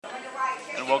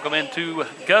Welcome into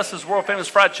Gus's world famous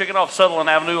fried chicken off Sutherland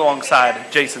Avenue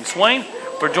alongside Jason Swain.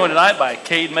 We're joined tonight by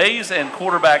Cade Mays and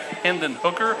quarterback Hendon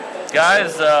Hooker.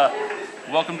 Guys,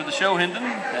 welcome to the show, Hendon.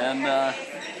 And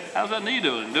how's that knee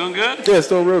doing? Doing good? Yeah, it's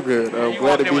doing real good. I'm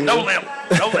glad to be here. No limp.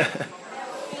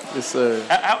 Yes, sir.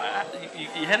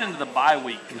 You head into the bye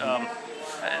week.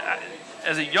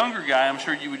 As a younger guy, I'm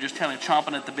sure you were just kind of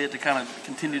chomping at the bit to kind of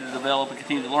continue to develop and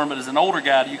continue to learn. But as an older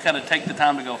guy, do you kind of take the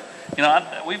time to go,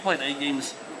 we played 8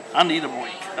 games. I need a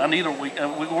week.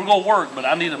 We're going to work, but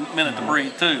I need a minute to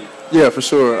breathe too. Yeah, for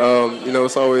sure.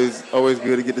 It's always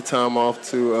good to get the time off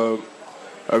to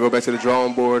go back to the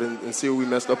drawing board and see what we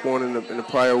messed up on in the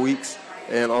prior weeks,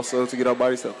 and also to get our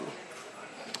bodies healthy.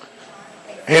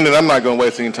 Hendon, I'm not going to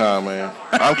waste any time, man.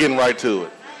 I'm getting right to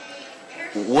it.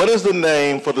 What is the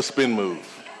name for the spin move?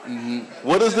 Mm-hmm.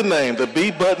 What is the name? The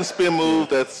B-button spin move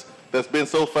that's been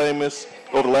so famous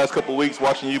over the last couple of weeks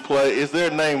watching you play. Is there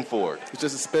a name for it? It's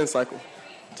just a spin cycle.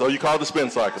 So you call it the spin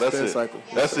cycle. That's spin it. Cycle.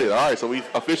 That's it. All right, so we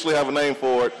officially have a name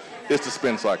for it. It's the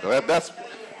spin cycle. That's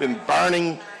been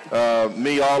burning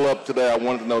me all up today. I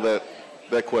wanted to know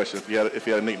that question, if you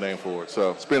had a nickname for it.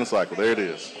 So spin cycle, there it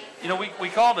is. We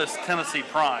call this Tennessee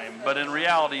Prime, but in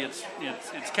reality, it's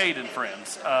Cade and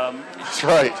Friends. That's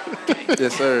right.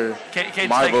 Yes, sir.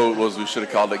 My vote was we should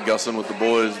have called it Gussin' with the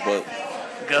boys, but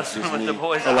Gussin' with the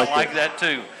boys. I like that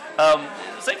too.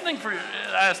 Same thing for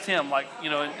I asked him,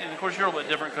 and of course you're a little bit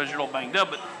different because you're a little banged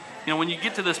up, but when you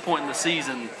get to this point in the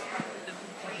season,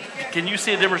 can you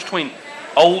see a difference between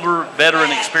older,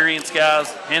 veteran, experienced guys,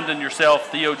 Hendon,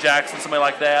 yourself, Theo Jackson, somebody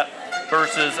like that,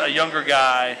 versus a younger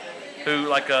guy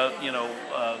who,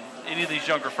 any of these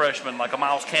younger freshmen, like a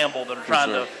Miles Campbell, that are trying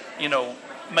to,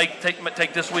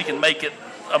 take this week and make it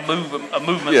a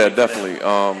movement. Yeah, definitely.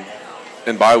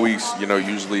 In bye weeks,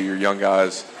 usually your young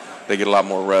guys, they get a lot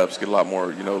more reps, get a lot more,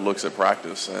 looks at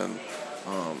practice, and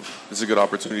it's a good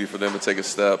opportunity for them to take a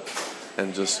step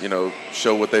and just,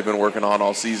 show what they've been working on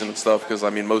all season and stuff. Because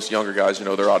most younger guys,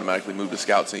 they're automatically moved to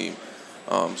scout team.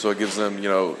 So it gives them,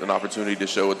 an opportunity to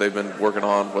show what they've been working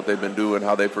on, what they've been doing,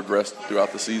 how they progressed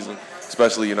throughout the season.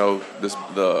 Especially,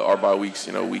 our bye weeks,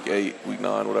 week 8, week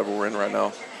 9, whatever we're in right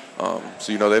now.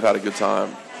 So they've had a good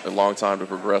time, a long time to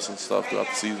progress and stuff throughout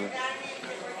the season.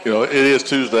 It is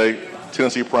Tuesday,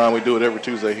 Tennessee Prime. We do it every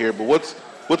Tuesday here. But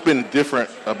what's been different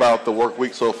about the work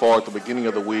week so far at the beginning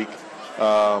of the week?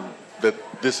 That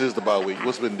this is the bye week.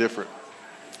 What's been different?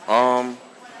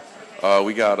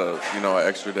 We got an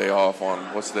extra day off on,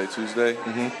 what's today, Tuesday?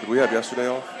 Mm-hmm. Did we have yesterday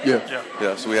off?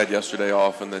 Yeah, so we had yesterday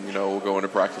off, and then, we'll go into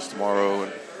practice tomorrow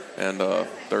and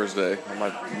Thursday.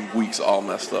 My week's all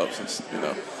messed up since,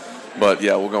 But,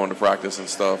 yeah, we'll go into practice and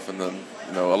stuff, and then,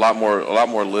 a lot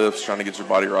more lifts, trying to get your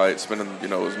body right, spending,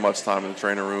 as much time in the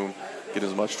training room, get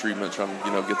as much treatment, trying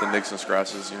to, get the nicks and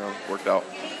scratches, worked out.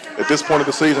 At this point of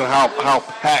the season, how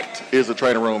packed is the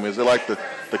training room? Is it like the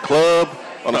club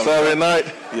on a Saturday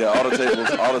night? Yeah, all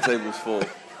the tables full.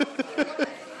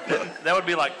 That would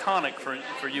be like tonic for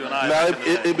you and I. No,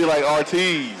 it'd be like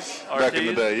RT's back in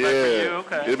the day. Yeah,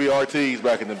 okay. It'd be RT's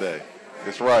back in the day.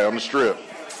 That's right, on the strip,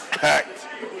 packed.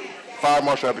 Fire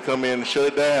marshal had to come in and shut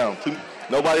it down.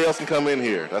 Nobody else can come in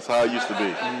here. That's how it used to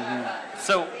be. Mm-hmm.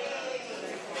 So,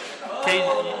 Cade,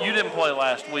 you didn't play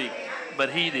last week, but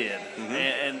he did, mm-hmm.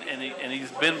 and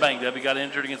he's been banged up. He got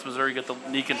injured against Missouri, got the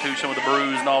knee contusion with the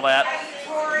bruise and all that.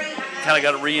 Kind of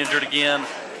got re-injured again.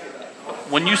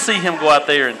 When you see him go out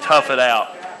there and tough it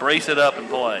out, brace it up and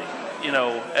play,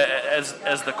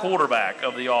 as the quarterback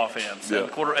of the offense and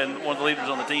one of the leaders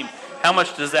on the team, how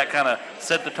much does that kind of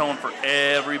set the tone for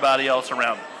everybody else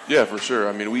around him? Yeah, for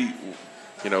sure. We,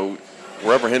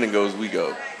 wherever Hendon goes, we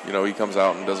go. He comes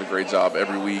out and does a great job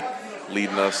every week,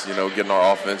 leading us, getting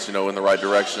our offense, in the right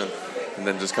direction, and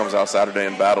then just comes out Saturday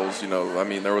and battles.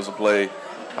 There was a play,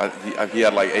 he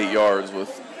had like 8 yards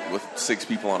with 6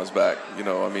 people on his back.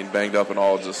 Banged up and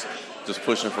all, just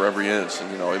pushing for every inch.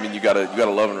 And you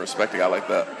gotta love and respect a guy like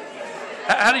that.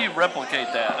 How do you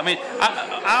replicate that?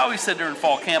 I always said during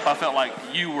fall camp, I felt like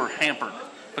you were hampered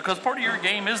because part of your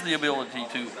game is the ability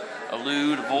to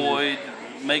elude, avoid,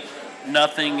 make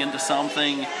nothing into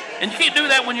something. And you can't do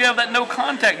that when you have that no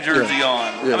contact jersey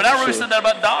on. Yeah, I really said that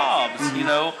about Dobbs,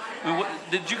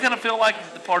 Did you kind of feel like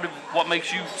the part of what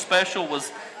makes you special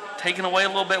was taken away a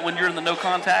little bit when you're in the no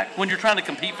contact, when you're trying to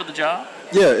compete for the job?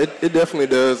 Yeah, it definitely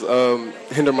does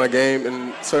hinder my game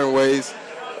in certain ways.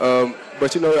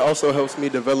 But it also helps me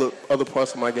develop other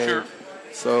parts of my game. Sure.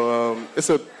 So it's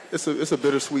a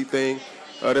bittersweet thing.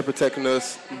 They're protecting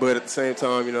us, but at the same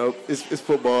time, it's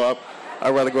football.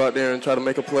 I'd rather go out there and try to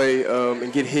make a play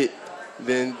and get hit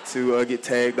than to get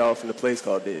tagged off in a place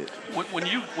called dead. When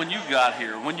you got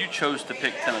here, when you chose to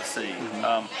pick Tennessee,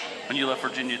 when you left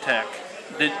Virginia Tech,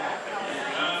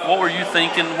 what were you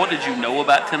thinking? What did you know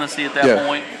about Tennessee at that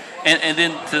point? And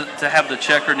then to have the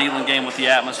Checker Neyland game with the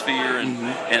atmosphere and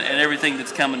everything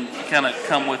that's come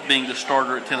with being the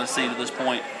starter at Tennessee to this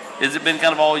point, has it been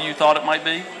kind of all you thought it might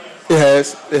be? It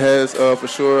has for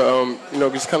sure.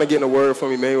 Just kind of getting a word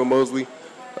from Emmanuel Mosley.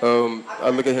 I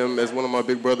look at him as one of my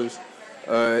big brothers.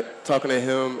 Talking to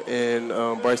him and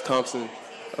Bryce Thompson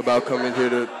about coming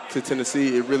here to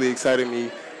Tennessee, it really excited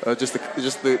me. Just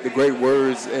the great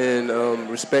words and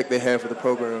respect they have for the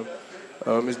program.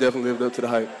 It's definitely lived up to the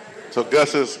hype. So,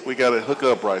 Gus, we got to hook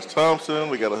up Bryce Thompson.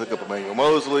 We got to hook up Emmanuel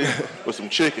Mosley with some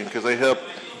chicken because they help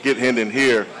get Hendon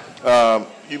here.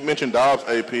 You mentioned Dobbs,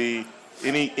 AP.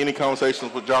 Any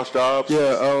conversations with Josh Dobbs?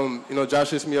 Yeah, Josh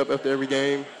hits me up after every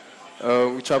game.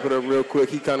 We chop it up real quick.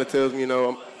 He kind of tells me,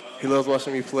 he loves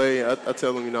watching me play. I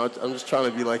tell him, I'm just trying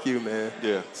to be like you, man.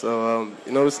 Yeah. So,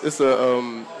 it's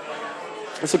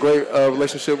a great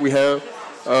relationship we have.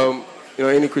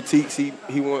 Any critiques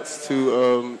he wants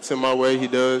to send my way, he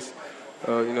does.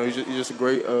 He's just a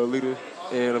great leader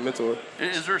and a mentor.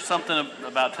 Is there something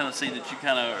about Tennessee that you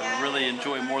kind of really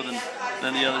enjoy more than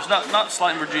the others? Not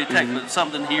slighting Virginia Tech, but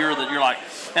something here that you're like,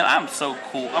 man, I'm so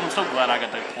cool. I'm so glad I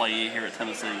got to play here at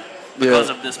Tennessee because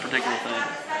of this particular thing.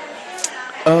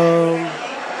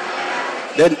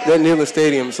 That Neyland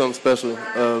Stadium is something special.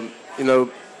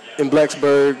 In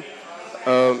Blacksburg,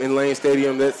 in Lane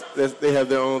Stadium, they have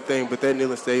their own thing, but that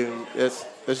Neyland Stadium, that's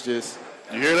just.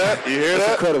 You hear that? It's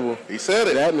incredible. He said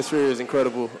it. The atmosphere is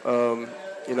incredible.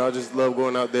 I just love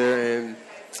going out there and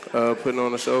putting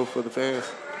on a show for the fans.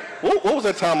 What was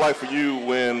that time like for you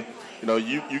when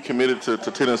you committed to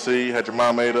Tennessee, had your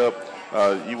mind made up?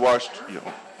 You watched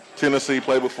Tennessee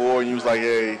play before, and you was like,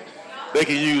 hey, they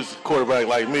can use a quarterback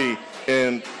like me.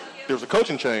 And there was a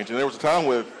coaching change, and there was a time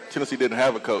where Tennessee didn't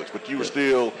have a coach, but you were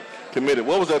still committed.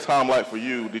 What was that time like for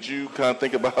you? Did you kind of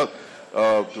think about,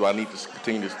 do I need to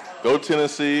continue to go to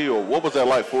Tennessee, or what was that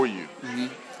like for you?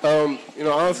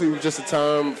 Honestly, it was just a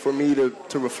time for me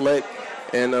to reflect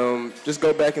and just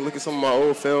go back and look at some of my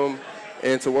old film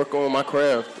and to work on my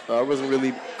craft. I wasn't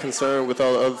really concerned with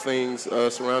all the other things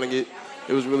surrounding it.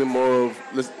 It was really more of,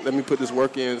 let me put this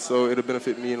work in so it'll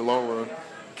benefit me in the long run.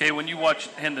 Okay, when you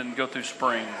watched Hendon go through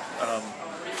spring,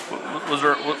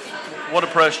 what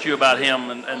impressed you about him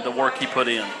and the work he put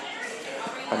in?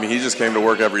 I mean, he just came to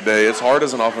work every day. It's hard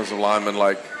as an offensive lineman,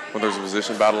 like when there's a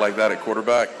position battle like that at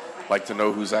quarterback, like to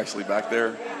know who's actually back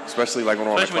there, especially like when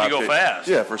we're on a clap cadence. Especially when you go fast.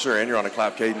 Yeah, for sure. And you're on a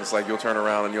clap cadence, like you'll turn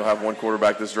around and you'll have one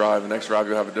quarterback this drive, the next drive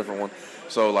you'll have a different one.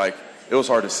 So like it was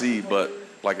hard to see, but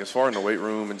like as far in the weight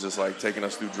room and just like taking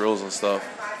us through drills and stuff,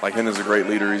 like Hendon's a great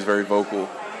leader. He's very vocal.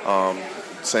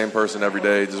 Same person every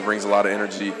day, just brings a lot of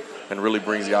energy and really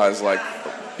brings guys, like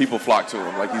people flock to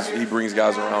him. Like he brings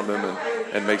guys around him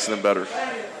and makes them better.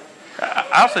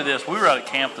 I'll say this: we were out at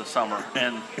camp this summer,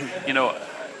 and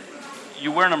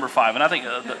you wear number 5, and I think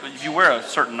if you wear a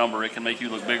certain number, it can make you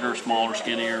look bigger, smaller,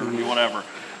 skinnier, whatever.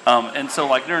 And so,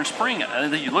 like during spring, I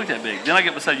didn't think you looked that big. Then I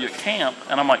get beside you at camp,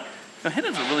 and I'm like,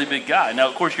 Hendon's a really big guy. Now,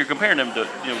 of course, you're comparing him to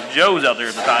Joe's out there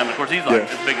at the time. Of course, he's like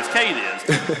as big as Cade is.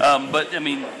 But I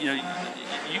mean,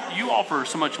 you offer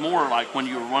so much more, like when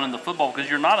you're running the football, because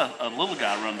you're not a little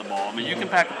guy running the ball. I mean, you can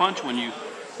pack a punch when you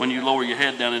lower your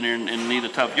head down in there and need a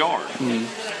tough yard.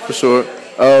 For sure.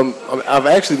 I've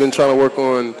actually been trying to work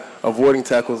on avoiding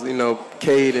tackles.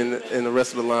 Cade and the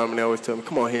rest of the linemen, they always tell me,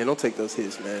 come on here, don't take those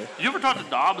hits, man. Did you ever talk to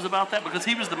Dobbs about that? Because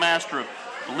he was the master of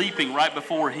leaping right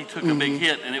before he took a big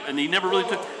hit, and he never really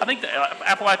took. I think the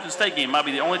Appalachian State game might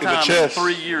be the only time in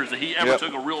 3 years that he ever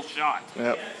took a real shot.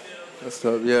 Yep. That's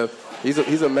tough. Yeah,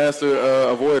 he's a master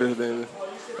avoider. Then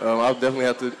I'll definitely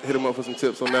have to hit him up for some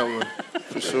tips on that one,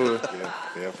 for sure.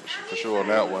 Yeah, for sure on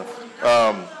that one.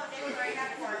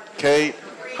 Cade,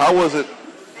 how was it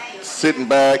sitting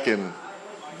back and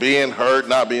being hurt,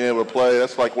 not being able to play?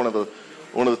 That's like one of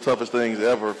the toughest things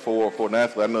ever for an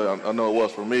athlete. I know it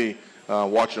was for me.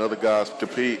 Watching other guys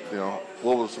compete,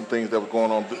 what were some things that were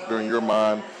going on during your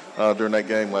mind during that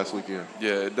game last weekend?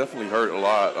 Yeah, it definitely hurt a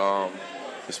lot.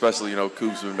 Especially,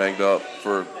 Coop's been banged up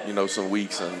for, some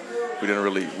weeks, and we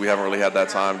haven't really had that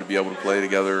time to be able to play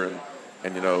together, and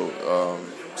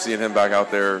seeing him back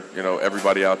out there,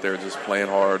 everybody out there just playing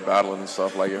hard, battling and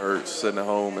stuff, like it hurts sitting at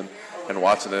home and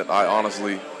watching it. I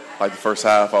honestly, like the first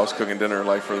half, I was cooking dinner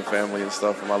like for the family and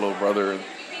stuff for my little brother and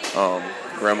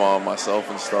grandma and myself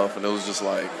and stuff, and it was just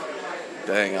like,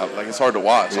 dang, it's hard to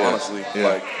watch, honestly. Yeah.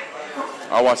 Like,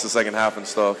 I watched the second half and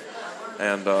stuff,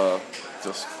 and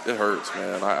just it hurts,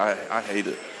 man. I hate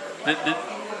it.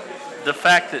 the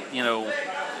fact that,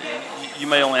 you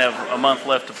may only have a month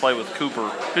left to play with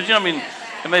Cooper, because,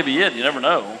 it may be it. You never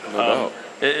know. No doubt.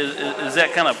 Is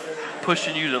that kind of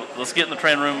pushing you to, let's get in the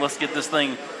training room, let's get this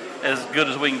thing as good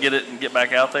as we can get it and get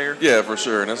back out there? Yeah, for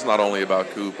sure. And it's not only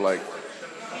about Coop. Like,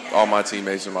 all my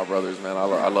teammates and my brothers, man,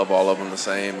 I love all of them the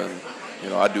same. And,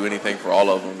 I'd do anything for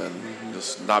all of them. And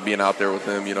just not being out there with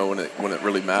them, when it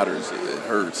really matters, it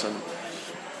hurts.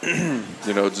 And,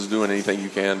 just doing anything you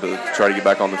can to try to get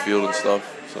back on the field and stuff.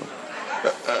 So,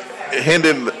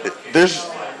 Hendon, there's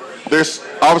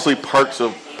obviously perks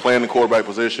of playing the quarterback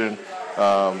position,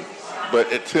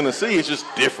 but at Tennessee it's just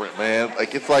different, man.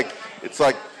 It's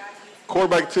like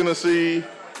quarterback Tennessee,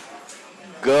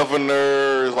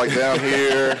 governor is like down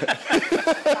here.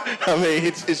 I mean,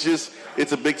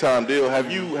 it's a big time deal.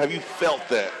 Have you felt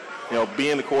that?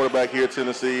 Being the quarterback here at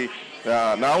Tennessee,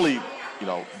 not only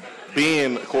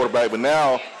being a quarterback, but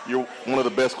now you're one of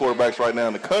the best quarterbacks right now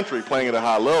in the country, playing at a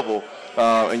high level,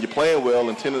 and you're playing well,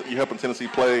 and you're helping Tennessee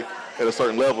play at a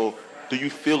certain level. Do you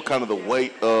feel kind of the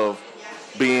weight of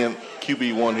being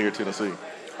QB1 here at Tennessee?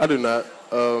 I do not.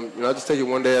 I just take it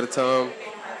one day at a time.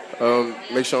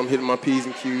 Make sure I'm hitting my P's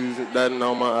and Q's, dotting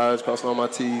all my I's, crossing all my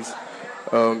T's.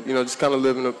 Just kind of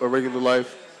living a regular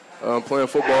life. Playing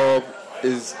football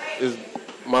is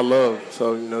my love.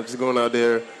 So, just going out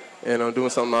there and doing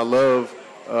something I love.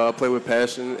 I play with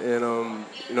passion and,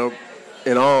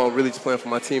 in all, really just playing for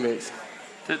my teammates.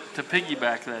 To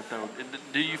piggyback that, though,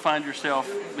 do you find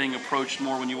yourself being approached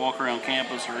more when you walk around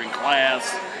campus or in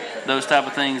class, those type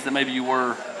of things that maybe you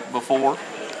were before?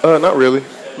 Not really.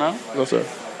 No? No, sir.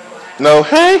 No,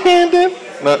 hey, Hendon.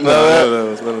 No.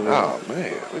 Oh,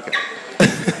 man.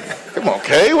 Come on,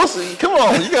 Kay. Come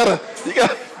on. You got.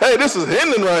 Hey, this is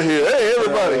Hendon right here. Hey,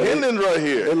 everybody, Hendon right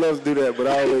here. They love to do that, but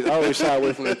I always shy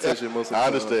away from the attention most of the time. I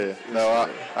understand. No,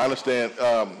 I understand.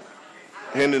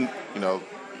 Hendon,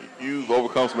 you've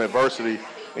overcome some adversity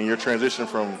in your transition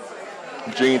from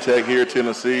Virginia Tech here to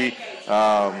Tennessee.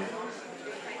 I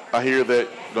hear that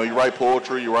you write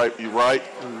poetry, you write,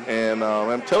 and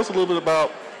tell us a little bit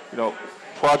about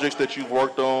projects that you've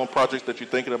worked on, projects that you're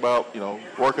thinking about,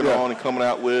 working on and coming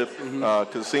out with,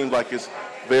 because it seems like it's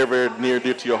very, very near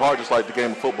dear to your heart, just like the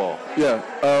game of football. Yeah,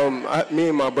 me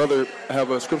and my brother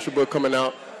have a scripture book coming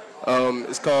out.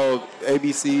 It's called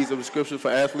ABCs of the Scripture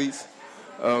for Athletes.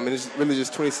 And it's really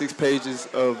just 26 pages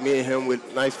of me and him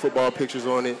with nice football pictures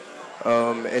on it.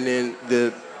 And then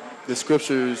the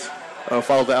scriptures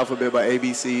follow the alphabet by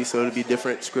ABC, so it'll be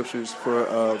different scriptures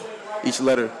for each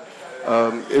letter.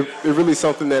 It really is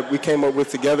something that we came up with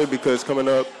together because coming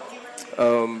up,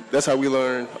 that's how we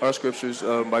learn our scriptures,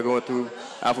 by going through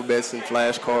alphabets and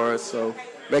flashcards. So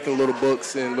making little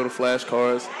books and little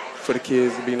flashcards for the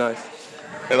kids would be nice.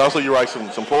 And also you write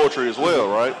some poetry as well,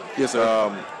 right? Yes,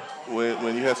 sir.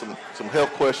 When you had some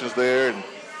health questions there,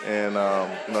 and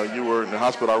you were in the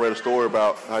hospital, I read a story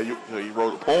about how you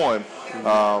wrote a poem,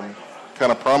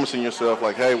 kind of promising yourself,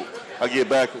 like, hey, I get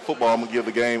back in football, I'm going to give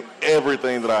the game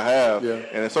everything that I have. Yeah.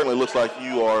 And it certainly looks like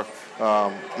you are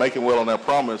making well on that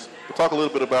promise. But talk a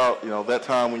little bit about, that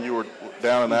time when you were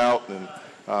down and out and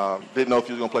didn't know if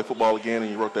you were going to play football again,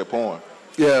 and you wrote that poem.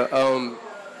 Yeah,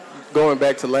 going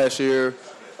back to last year,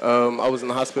 I was in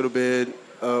the hospital bed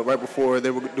right before they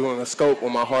were doing a scope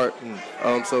on my heart.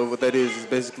 So what that is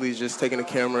basically just taking a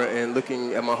camera and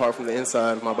looking at my heart from the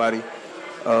inside of my body.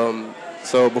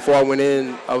 So before I went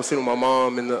in, I was sitting with my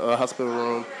mom in the hospital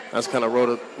room. I just kind of wrote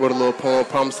a little poem,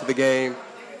 Promise to the Game.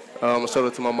 I showed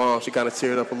it to my mom. She kind of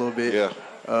teared up a little bit. Yeah.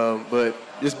 But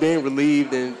just being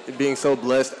relieved and being so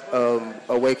blessed,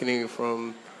 awakening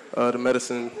from the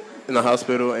medicine in the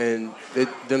hospital and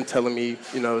them telling me,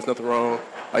 there's nothing wrong.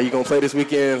 Are you going to play this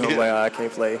weekend? I'm like, I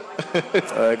can't play.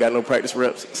 I got no practice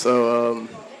reps. So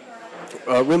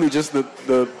really just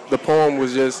the poem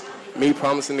was just me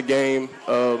promising the game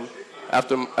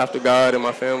after God and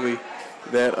my family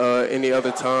that any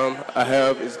other time I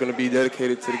have is going to be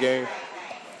dedicated to the game.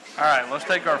 All right, let's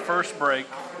take our first break.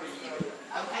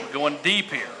 We're going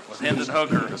deep here with Hendon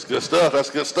Hooker. That's good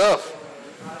stuff.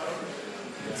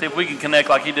 See if we can connect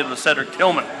like he did with Cedric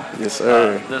Tillman. Yes,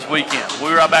 sir. This weekend. We'll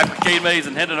be right back with Cade Mays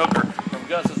and Hendon Hooker from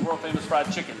Gus's World Famous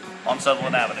Fried Chicken on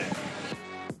Sutherland Avenue.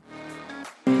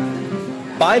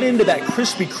 Bite into that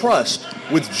crispy crust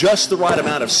with just the right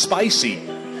amount of spicy,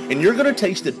 and you're going to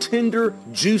taste the tender,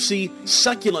 juicy,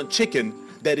 succulent chicken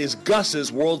that is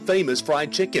Gus's World Famous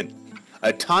Fried Chicken.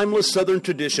 A timeless Southern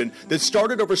tradition that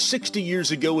started over 60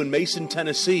 years ago in Mason,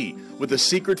 Tennessee with a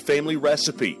secret family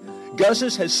recipe.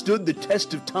 Gus's has stood the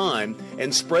test of time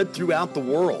and spread throughout the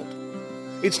world.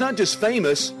 It's not just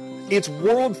famous, it's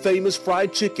world famous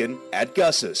fried chicken at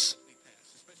Gus's.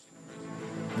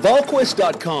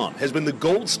 VolQuest.com has been the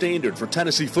gold standard for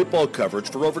Tennessee football coverage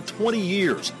for over 20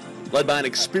 years, led by an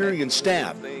experienced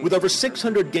staff with over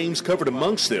 600 games covered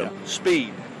amongst them.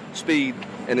 Speed,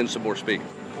 and then some more speed.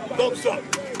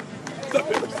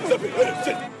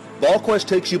 VolQuest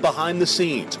takes you behind the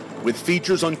scenes with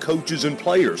features on coaches and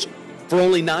players. For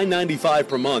only $9.95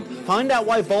 per month, find out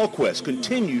why VolQuest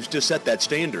continues to set that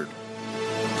standard.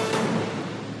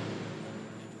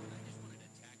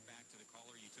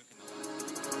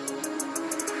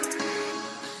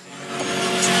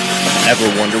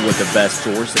 Ever wonder what the best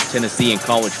source of Tennessee and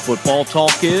college football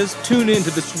talk is? Tune in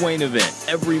to the Swain Event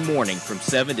every morning from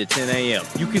 7 to 10 a.m.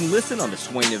 You can listen on the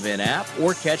Swain Event app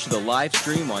or catch the live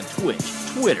stream on Twitch,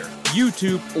 Twitter,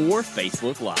 YouTube, or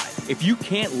Facebook Live. If you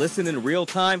can't listen in real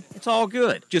time, it's all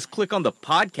good. Just click on the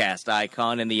podcast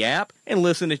icon in the app and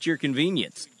listen at your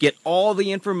convenience. Get all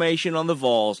the information on the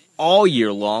Vols all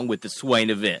year long with the Swain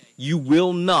Event. You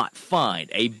will not find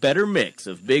a better mix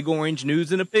of Big Orange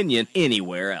news and opinion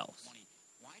anywhere else.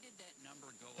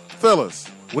 Fellas,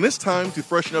 when it's time to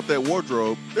freshen up that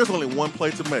wardrobe, there's only one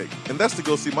play to make, and that's to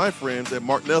go see my friends at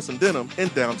Mark Nelson Denim in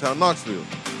downtown Knoxville.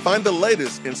 Find the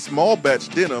latest in small batch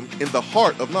denim in the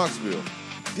heart of Knoxville.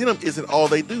 Denim isn't all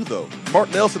they do, though. Mark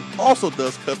Nelson also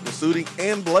does custom suiting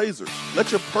and blazers.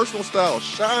 Let your personal style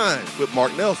shine with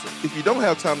Mark Nelson. If you don't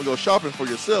have time to go shopping for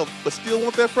yourself, but still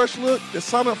want that fresh look, then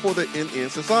sign up for the NN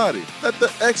Society. Let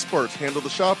the experts handle the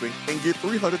shopping and get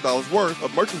 $300 worth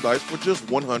of merchandise for just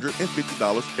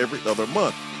 $150 every other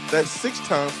month. That's 6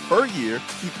 times per year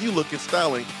to keep you looking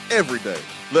styling every day.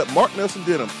 Let Mark Nelson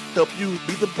Denim help you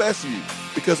be the best you,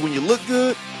 because when you look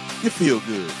good, you feel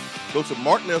good. Go to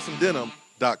marknelsondenim.com.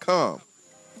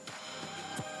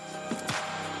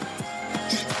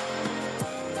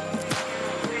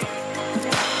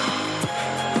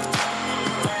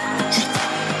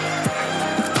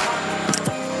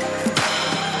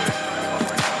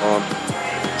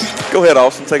 Go ahead,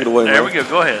 Austin. Take it away, man. There we go.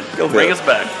 Go ahead. Bring us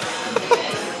back.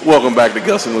 Welcome back to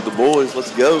Gussing with the Boys. Let's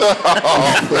go.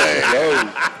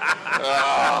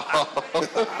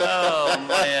 Oh,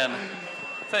 man.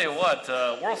 Tell you what,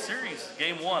 World Series,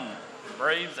 Game 1,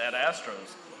 Braves at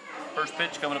Astros. First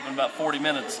pitch coming up in about 40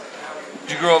 minutes.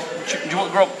 Did you grow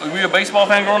up, were you a baseball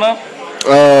fan growing up?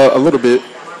 A little bit.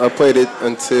 I played it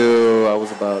until I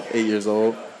was about 8 years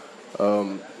old.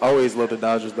 I always loved the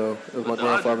Dodgers, though. It was my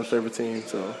grandfather's favorite team,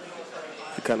 so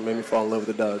it kind of made me fall in love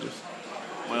with the Dodgers.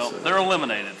 Well, they're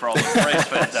eliminated for all the Braves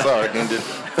fans out Sorry,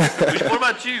 there. What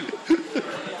about you?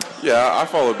 Yeah, I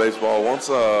followed baseball. Once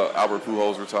Albert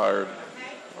Pujols retired.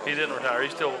 He didn't retire.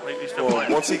 He's still Well,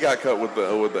 playing. once he got cut with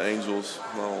the Angels,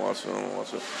 I don't watch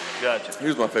it. Gotcha. He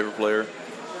was my favorite player.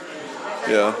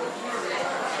 Yeah.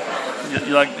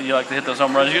 You like to hit those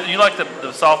home runs. You like the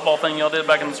softball thing y'all did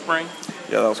back in the spring?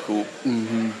 Yeah, that was cool.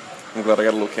 Mm-hmm. I'm glad I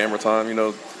got a little camera time. You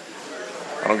know,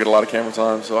 I don't get a lot of camera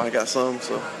time, so I got some,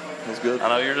 so it was good. I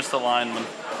know you're just a lineman.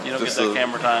 You don't Just get that a-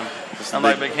 camera time. just I'm a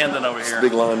like big- Big Hendon over here.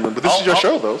 Big lineman. But this is your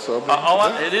show, though, so.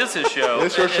 It is his show.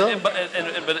 It's your show.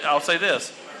 But I'll say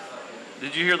this.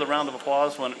 Did you hear the round of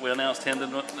applause when we announced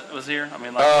Hendon was here? I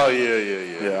mean, Oh,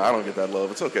 yeah. Yeah, I don't get that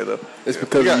love. It's okay, though. It's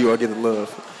because of you I get the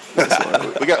love.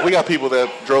 We got people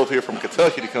that drove here from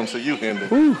Kentucky to come see you,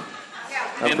 Hendon.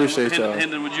 I appreciate y'all.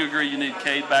 Hendon, would you agree you need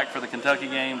Cade back for the Kentucky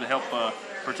game to help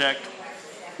protect?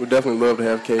 We'd definitely love to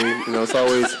have Cade. You know, it's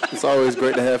always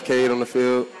great to have Cade on the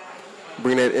field.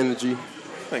 Bring that energy.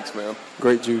 Thanks, man.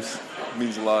 Great juice. It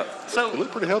means a lot. So You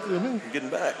look pretty healthy to me. I'm getting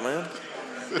back, man.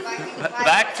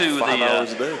 back to 5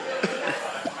 hours a day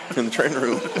in the training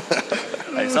room.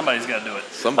 Hey, somebody's got to do it.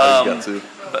 Somebody's got to.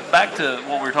 But back to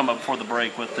what we were talking about before the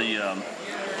break with the,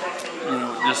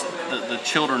 just the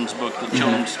children's book, the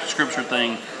children's scripture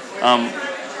thing.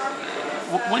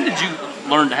 When did you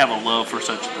learn to have a love for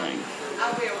such a thing?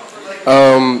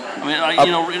 I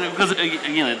mean, because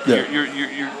again,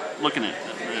 you're looking at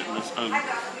this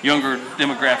younger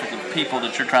demographic of people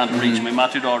that you're trying to reach. I mean, my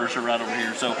 2 daughters are right over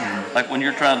here. So, like when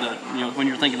you're trying to, when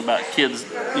you're thinking about kids,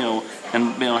 and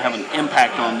have an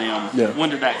impact on them, when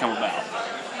did that come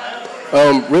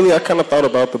about? Really, I kind of thought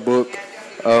about the book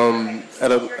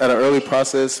at an early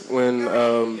process when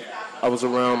I was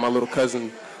around my little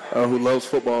cousin who loves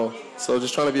football. So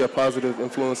just trying to be a positive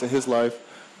influence in his life,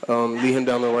 lead him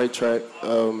down the right track,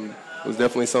 was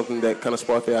definitely something that kind of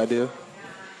sparked the idea.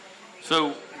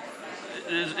 So,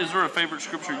 is there a favorite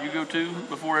scripture you go to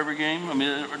before every game? I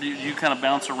mean, or do you kind of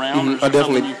bounce around? I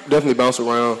definitely bounce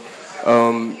around.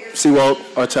 Seawalt,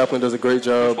 our chaplain, does a great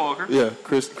job. Chris Walker. Yeah,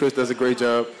 Chris does a great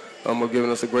job of giving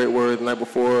us a great word the night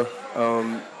before.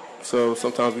 So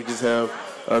sometimes we just have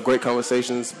great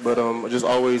conversations, but just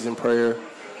always in prayer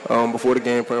before the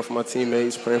game, praying for my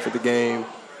teammates, praying for the game,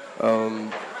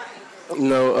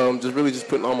 Just really just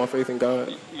putting all my faith in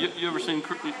God. You ever seen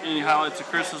any highlights of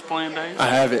Chris's playing days? I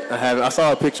haven't. I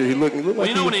saw a picture. He looked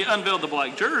like when he unveiled the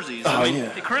black jerseys,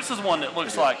 Chris is one that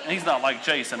looks like, he's not like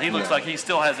Jason. He looks like he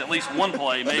still has at least one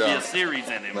play, maybe a series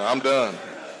in him. No, I'm done.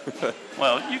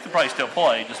 Well, you could probably still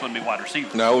play, just wouldn't be wide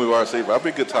receiver. No, I wouldn't be wide receiver. I'd be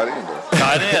a good tight end, though.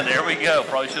 Tight end, there we go.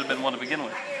 Probably should have been one to begin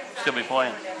with. Still be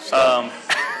playing. I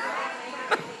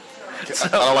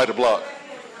don't like to block.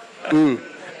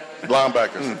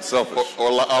 Linebackers. Selfish.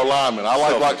 Or linemen. I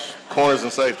like corners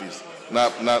and safeties,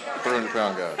 not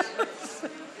 300-pound guys.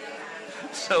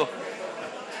 So,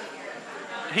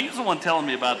 he's the one telling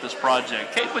me about this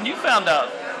project. Kate, when you found out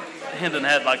Hendon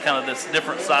had like kind of this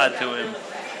different side to him,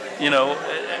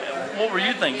 what were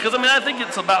you thinking? Because, I think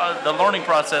it's about the learning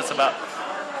process, about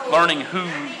learning who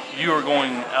you are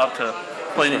going out to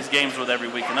play these games with every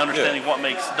week and understanding what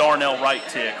makes Darnell Wright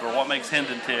tick or what makes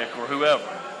Hendon tick or whoever.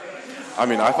 I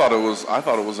thought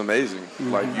it was amazing.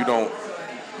 Mm-hmm. Like you don't,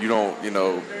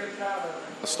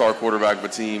 a star quarterback of a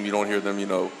team, you don't hear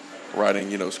them,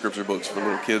 writing, scripture books for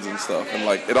little kids and stuff. And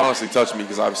like it honestly touched me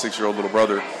because I have a 6-year-old little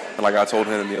brother, and like I told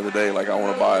him the other day, like I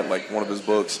want to buy like one of his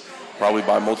books, probably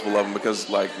buy multiple of them because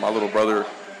like my little brother,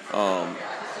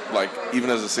 like even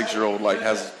as a 6-year-old, like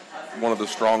has one of the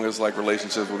strongest like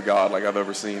relationships with God like I've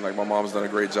ever seen. Like my mom's done a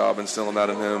great job instilling that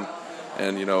in him,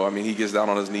 and he gets down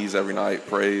on his knees every night,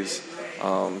 prays.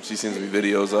 She sends me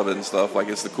videos of it and stuff. Like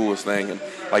it's the coolest thing, and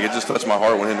like it just touched my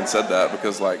heart when Hendon said that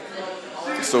because like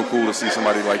it's so cool to see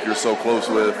somebody like you're so close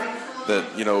with that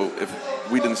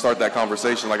if we didn't start that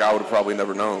conversation, like I would have probably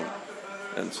never known.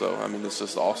 And so, it's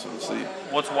just awesome to see.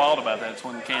 What's wild about that is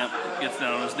when Camp gets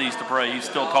down on his knees to pray, he's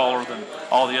still taller than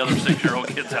all the other 6-year-old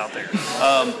kids out there.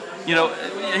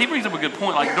 He brings up a good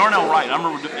point. Like Darnell Wright, I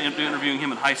remember interviewing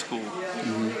him in high school,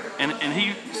 and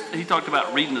he talked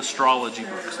about reading astrology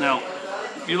books. Now,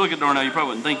 if you look at Darnell, you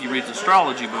probably wouldn't think he reads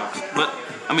astrology books, but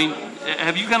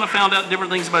have you kind of found out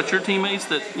different things about your teammates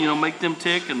that make them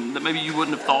tick and that maybe you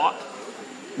wouldn't have thought?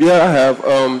 Yeah, I have.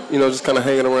 Just kind of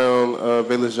hanging around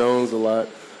Velus Jones a lot.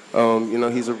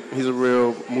 He's a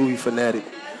real movie fanatic,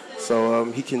 so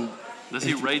he can. Does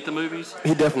he rate the movies?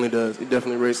 He definitely does. He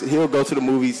definitely rates it. He'll go to the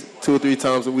movies 2 or 3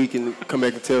 times a week and come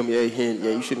back and tell me, "Hey,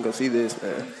 you shouldn't go see this,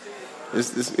 man.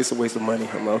 It's a waste of money."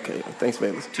 I'm like, okay. Thanks,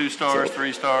 Velus. 2 stars,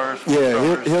 3 stars. 4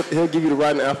 stars. He'll give you the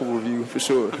Rotten Apple review for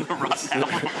sure. Rotten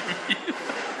Apple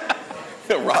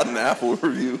review. Rotten Apple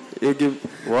review. He'll give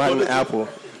Rotten Apple.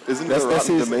 Isn't that's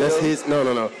Rotten his, Tomato? That's his.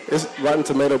 No. It's Rotten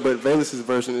Tomato, but Velus'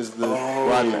 version is the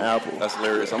Rotten Apple. That's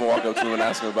hilarious. I'm gonna walk up to him and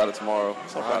ask him about it tomorrow.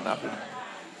 So Rotten Apple.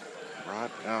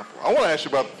 Rotten Apple. I want to ask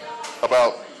you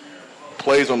about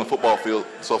plays on the football field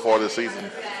so far this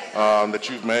season that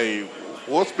you've made.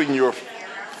 What's been your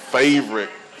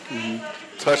favorite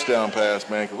touchdown pass,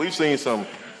 man? Because we've seen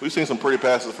some pretty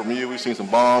passes from you. We've seen some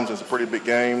bombs in some pretty big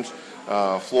games.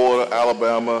 Florida,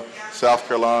 Alabama, South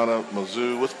Carolina,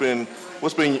 Mizzou. What's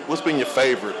been your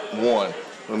favorite one?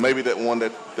 Maybe that one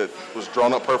that was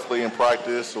drawn up perfectly in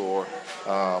practice, or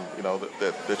that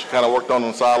you kind of worked on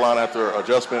the sideline after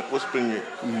adjustment. What's been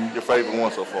your favorite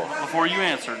one so far? Before you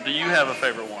answer, do you have a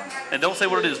favorite one? And don't say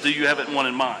what it is. Do you have one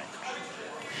in mind?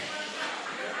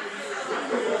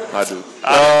 I do.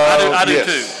 I do yes.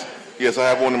 too. Yes, I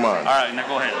have one in mind. All right, now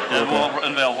go ahead. And we'll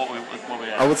unveil what we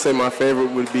have. I would say my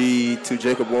favorite would be to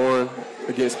Jacob Warren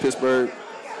against Pittsburgh,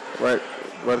 right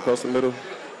across the middle.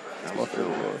 That's my favorite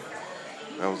one.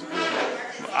 That was good.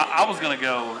 I was going to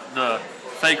go the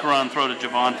fake run throw to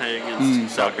Javonte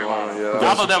against South Carolina.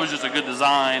 I thought that was just a good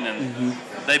design, and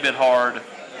they bit hard.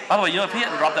 By the way, if he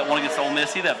hadn't dropped that one against Ole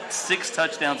Miss, he'd have 6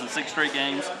 touchdowns in 6 straight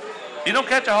games. He don't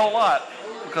catch a whole lot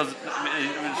because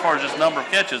as far as just number of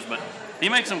catches, but he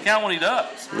makes them count when he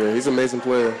does. Yeah, he's an amazing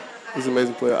player.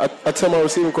 I tell my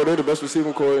receiving corps, they're the best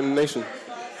receiving corps in the nation.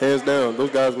 Hands down. Those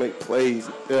guys make plays.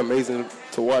 They're amazing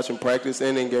to watch in practice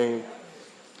and in game.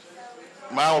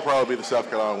 Mine will probably be the South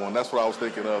Carolina one. That's what I was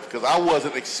thinking of because I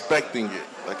wasn't expecting it.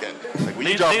 Like when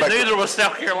you jump back neither was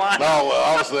South Carolina. No,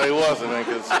 obviously it wasn't, man,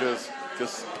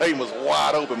 because Peyton was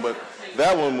wide open. But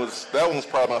that one was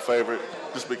probably my favorite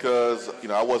just because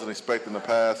I wasn't expecting the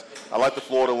pass. I like the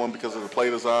Florida one because of the play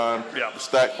design, the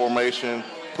stack formation,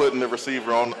 putting the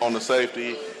receiver on the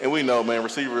safety. And we know, man,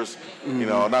 receivers,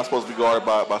 are not supposed to be guarded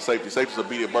by safety. Safeties will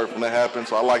beat at birth when that happens.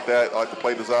 So I like that. I like the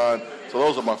play design. So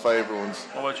those are my favorite ones.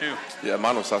 What about you? Yeah,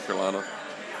 mine was South Carolina.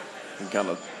 He kind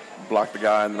of blocked the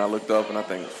guy, and then I looked up, and I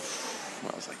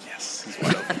was like, yes, he's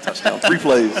wide open. Touchdown. 3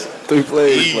 plays. 3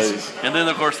 plays. And then,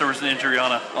 of course, there was an injury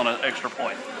on an extra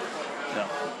point.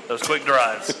 Those quick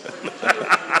drives.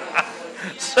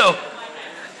 So,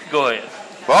 go ahead.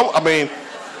 Well,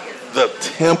 the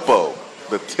tempo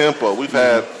the tempo. We've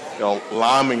had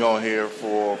linemen on here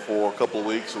for a couple of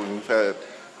weeks.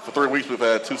 For 3 weeks we've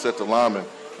had 2 sets of linemen.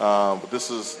 But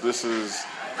this is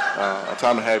a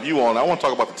time to have you on. I want to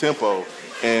talk about the tempo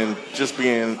and just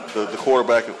being the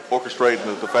quarterback and orchestrating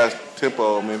the fast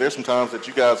tempo. I mean, there's some times that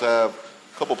you guys have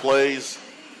a couple plays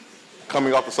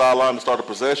coming off the sideline to start a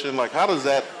possession. Like, how does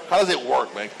it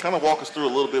work, man? Kind of walk us through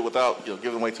a little bit without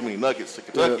giving away too many nuggets to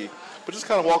Kentucky, but just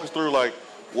kind of walk us through like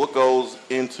what goes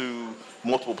into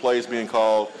multiple plays being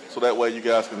called, so that way you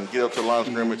guys can get up to the line of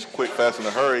scrimmage quick, fast, in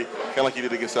a hurry, kind of like you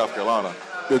did against South Carolina.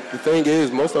 The thing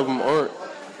is, most of them aren't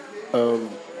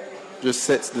just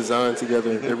sets designed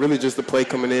together. They're really just the play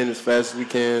coming in as fast as we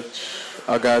can,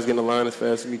 our guys getting the line as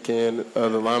fast as we can, the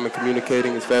linemen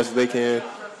communicating as fast as they can.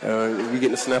 We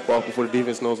getting the snap off before the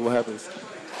defense knows what happens.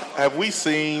 Have we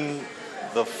seen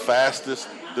the fastest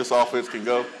this offense can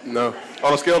go? No.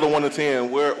 On a scale of 1 to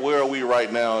 10, where are we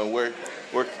right now, and where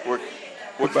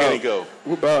can it go?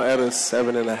 We're about at a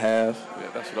 7.5. Yeah,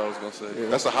 that's what I was gonna say. Yeah.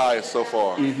 That's the highest so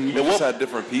far. Mm-hmm. We just had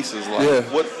different pieces. Go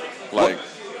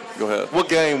ahead. What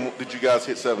game did you guys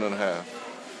hit 7.5?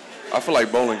 I feel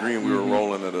like Bowling Green, we were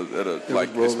rolling at a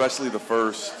especially the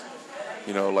first,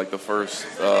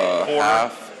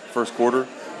 first quarter,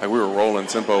 like we were rolling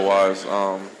tempo wise.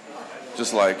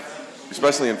 Just like,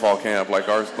 especially in fall camp, like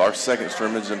our second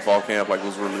scrimmage in fall camp, like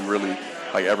was really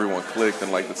like everyone clicked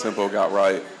and like the tempo got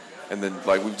right, and then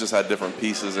like we've just had different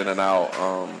pieces in and out.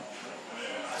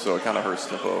 So it kind of hurts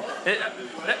tempo.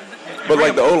 But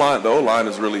like the O-line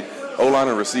is really, O-line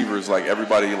and receivers, like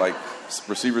everybody, like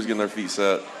receivers getting their feet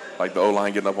set, like the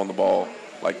O-line getting up on the ball,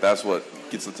 like that's what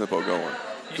gets the tempo going.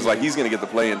 Because like he's gonna get the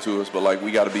play into us, but like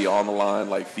we got to be on the line,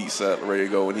 like feet set, ready to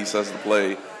go. When he says the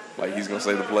play, like he's gonna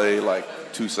say the play like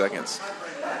 2 seconds.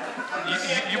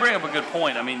 You bring up a good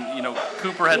point. I mean,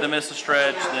 Cooper had to miss a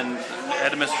stretch, then had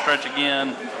to miss a stretch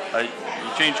again.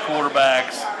 You changed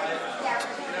quarterbacks.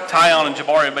 Tyon and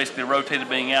Jabari basically rotated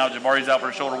being out. Jabari's out for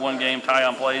a shoulder one game.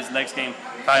 Tyon plays. The next game,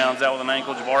 Tyon's out with an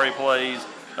ankle. Jabari plays.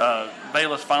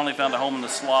 Bayless finally found a home in the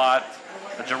slot.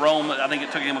 Jerome, I think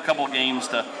it took him a couple of games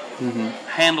to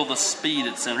handle the speed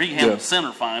at center. He can handle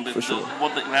center fine, but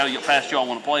how fast y'all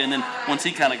want to play. And then once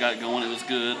he kind of got going, it was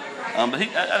good. But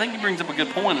I think he brings up a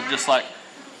good point of just like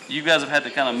you guys have had to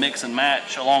kind of mix and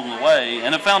match along the way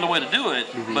and have found a way to do it.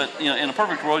 But in a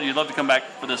perfect world, you'd love to come back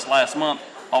for this last month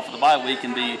off of the bye week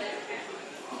and be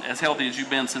as healthy as you've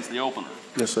been since the opener.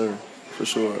 Yes, sir, for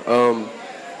sure.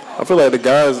 I feel like the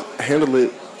guys handle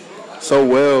it so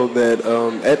well that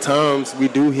at times we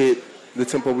do hit the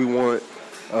tempo we want,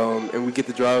 and we get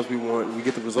the drives we want, and we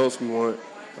get the results we want.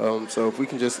 So if we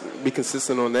can just be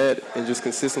consistent on that and just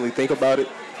consistently think about it,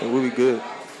 then we'll be good.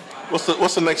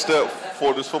 What's the next step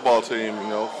for this football team?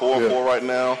 4-4 right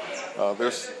now.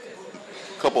 There's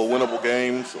a couple of winnable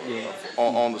games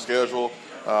on the schedule.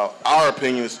 Our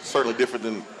opinion is certainly different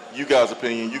than you guys'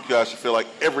 opinion. You guys should feel like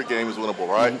every game is winnable,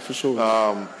 right? For sure.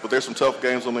 But there's some tough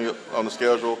games on the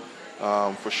schedule,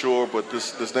 for sure. But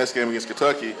this next game against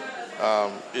Kentucky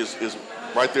is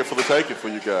right there for the taking for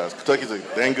you guys. Kentucky's a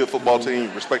dang good football team.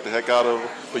 You respect the heck out of them,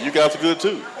 but you guys are good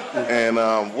too. And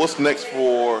what's next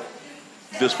for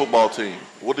this football team?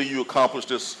 What do you accomplish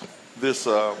this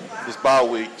bye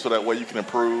week so that way you can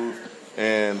improve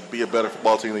and be a better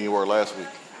football team than you were last week?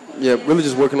 Yeah, really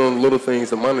just working on the little things,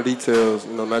 the minor details,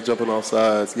 not jumping off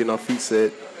sides, getting our feet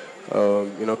set,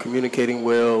 communicating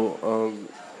well,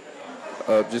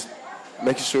 just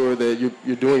making sure that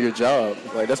you're doing your job.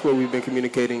 Like that's what we've been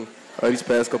communicating these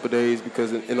past couple of days,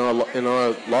 because in our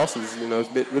losses,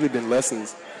 it's really been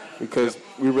lessons, because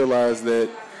we realize that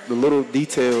the little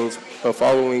details of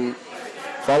following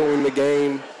the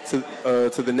game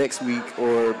to the next week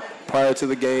or prior to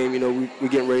the game, we're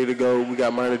getting ready to go. We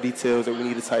got minor details that we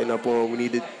need to tighten up on. We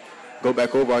need to go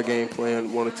back over our game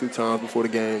plan 1 or 2 times before the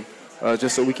game,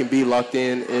 just so we can be locked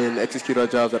in and execute our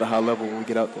jobs at a high level when we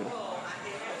get out there.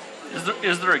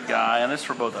 Is there a guy, and this is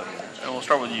for both of you, and we'll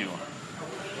start with you.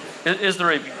 Is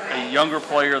there a younger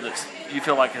player that you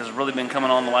feel like has really been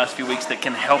coming on the last few weeks that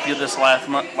can help you this last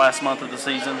month of the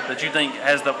season, that you think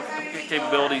has the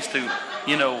capabilities to,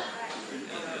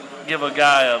 give a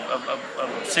guy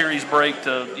a series break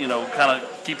to, kind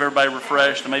of keep everybody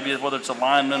refreshed, and maybe whether it's a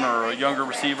lineman or a younger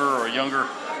receiver or a younger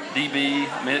DB?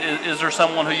 I mean, is there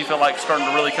someone who you feel like is starting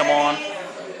to really come on?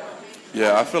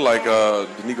 Yeah, I feel like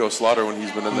Danico Slaughter, when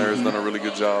he's been in there, has done a really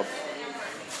good job.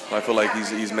 I feel like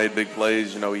he's made big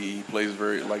plays. He plays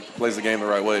plays the game the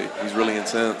right way. He's really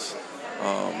intense,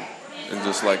 and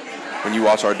just like when you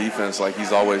watch our defense, like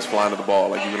he's always flying to the ball.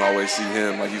 Like you can always see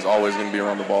him. Like he's always going to be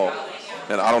around the ball.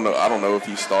 And I don't know if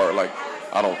he start like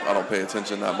I don't pay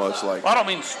attention that much. Like, well, I don't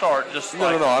mean start, just no.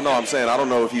 I know. I'm saying I don't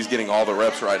know if he's getting all the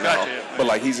reps right now. Gotcha. But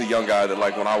like, he's a young guy that,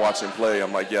 like, when I watch him play,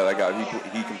 I'm like, yeah, that guy,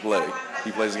 he can play.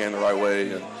 He plays the game the right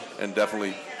way, and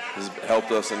definitely has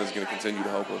helped us and is going to continue to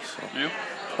help us. So. You?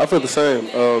 I feel the same.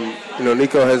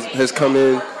 Nico has come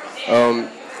in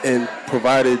and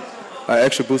provided an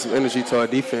extra boost of energy to our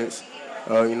defense.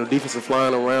 Defense is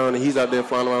flying around, and he's out there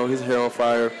flying around with his hair on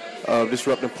fire,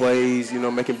 disrupting plays,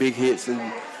 making big hits,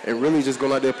 and really just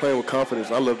going out there playing with confidence.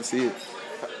 I love to see it.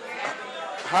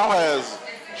 How has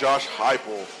Josh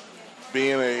Heupel,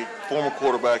 being a former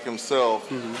quarterback himself,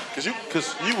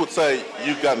 because you would say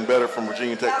you've gotten better from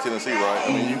Virginia Tech to Tennessee, right?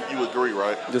 I mean, you agree,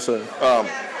 right? Yes, sir.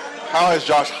 How has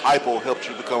Josh Heupel helped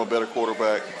you become a better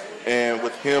quarterback? And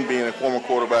with him being a former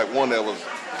quarterback, one that was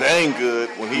dang good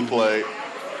when he played,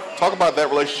 talk about that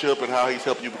relationship and how he's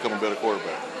helped you become a better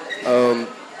quarterback.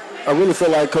 I really feel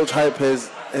like Coach Hype has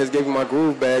given me my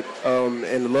groove back and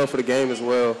the love for the game as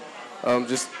well.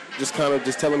 Just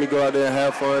telling me go out there and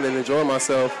have fun and enjoy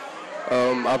myself.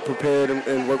 I prepared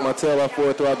and worked my tail off for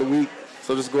it throughout the week.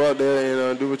 So just go out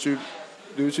there and do what you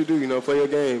do. Play your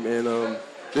game, and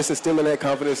just instilling that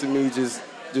confidence in me just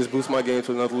boosts my game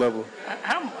to another level.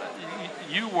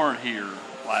 You weren't here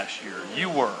last year. You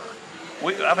were.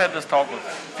 I've had this talk with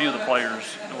a few of the players,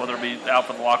 whether it be out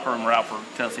for the locker room or out for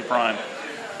Tennessee Prime.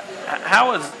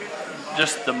 How has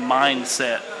just the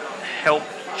mindset helped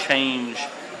change,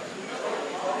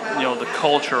 the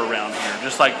culture around here?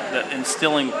 Just like the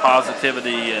instilling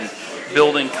positivity and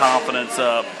building confidence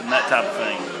up and that type of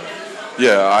thing.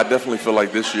 Yeah, I definitely feel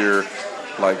like this year,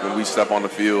 like when we step on the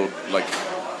field, like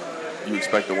you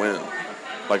expect to win.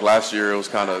 Like last year, it was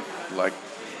kind of like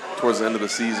towards the end of the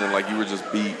season, like you were just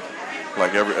beat.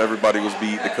 Like everybody was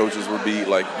beat, the coaches were beat.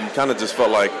 Like you kind of just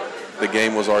felt like the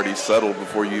game was already settled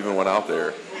before you even went out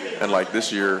there. And like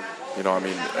this year,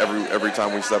 every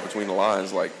time we step between the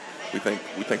lines, like we think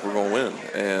we're going to win.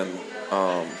 And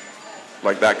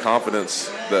like that confidence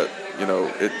that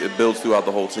it builds throughout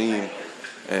the whole team.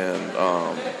 And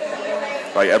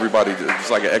like everybody,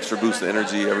 just like an extra boost of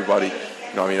energy. Everybody,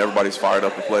 everybody's fired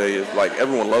up to play. Like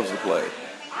everyone loves to play.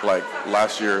 Like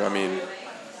last year,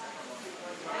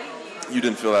 you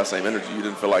didn't feel that same energy. You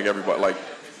didn't feel like everybody, like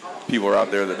people are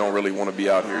out there that don't really want to be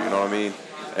out here, you know what I mean?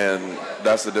 And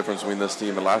that's the difference between this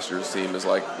team and last year's team is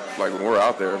like when we're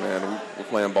out there, man, we're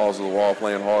playing balls to the wall,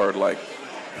 playing hard, like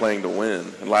playing to win.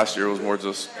 And last year was more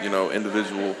just,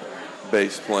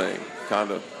 individual-based playing,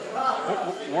 kind of.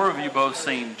 Where have you both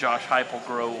seen Josh Heupel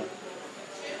grow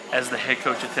as the head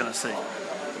coach at Tennessee?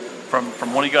 From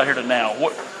when he got here to now,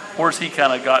 where's he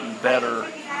kind of gotten better,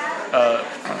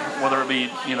 whether it be,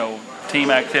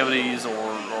 team activities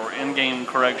or in-game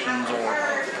corrections or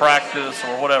practice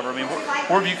or whatever? I mean,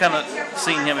 where have you kind of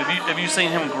seen him? Have you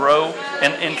seen him grow?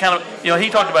 And kind of, he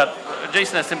talked about,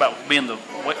 Jason asked him about being the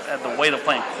weight of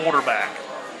playing quarterback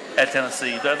at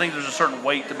Tennessee. I think there's a certain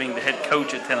weight to being the head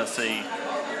coach at Tennessee.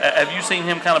 Have you seen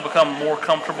him kind of become more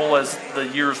comfortable as the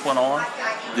years went on?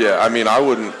 Yeah,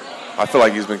 I feel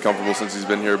like he's been comfortable since he's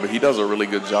been here, but he does a really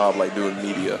good job, like, doing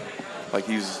media. Like,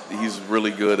 he's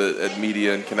really good at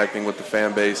media and connecting with the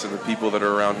fan base and the people that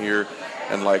are around here.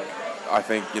 And, like, I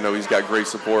think, he's got great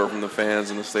support from the fans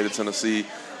in the state of Tennessee,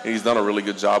 and he's done a really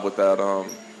good job with that.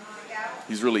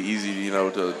 He's really easy,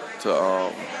 to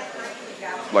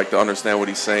understand what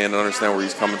he's saying and understand where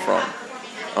he's coming from.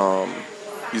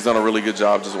 He's done a really good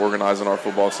job just organizing our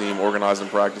football team, organizing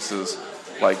practices.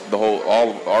 Like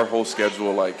our whole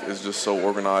schedule, like, is just so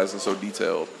organized and so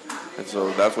detailed, and so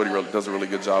that's what he does a really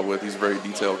good job with. He's a very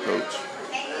detailed coach.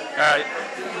 All right,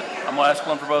 I'm gonna ask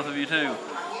one for both of you too.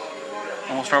 I'm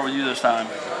gonna start with you this time.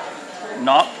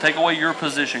 Not take away your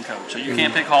position coach, so you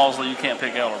can't pick Halsley, you can't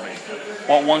pick Ellerby.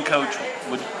 What one coach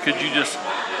could you just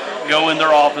go in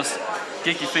their office,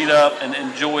 kick your feet up, and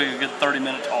enjoy a good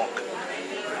 30-minute talk?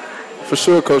 For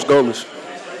sure, Coach Golesh.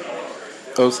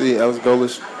 OC, Alex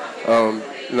Golesh.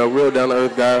 Real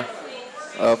down-to-earth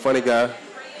guy, funny guy.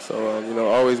 So,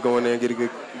 always go in there and get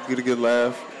a good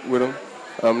laugh with him.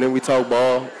 Then we talk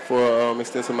ball for an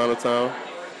extensive amount of time.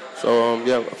 So,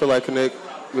 I feel like I connect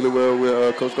really well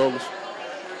with Coach Golesh.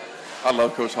 I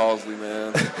love Coach Halsley,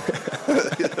 man.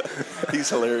 He's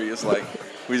hilarious. Like,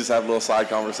 we just have little side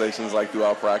conversations, like,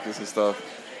 throughout practice and stuff.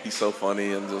 He's so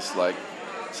funny and just, like,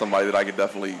 somebody that I could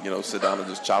definitely, sit down and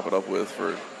just chop it up with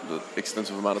for the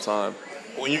extensive amount of time.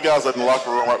 When you guys are in the locker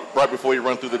room, right before you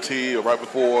run through the tee or right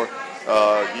before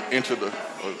you enter the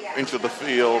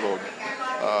field or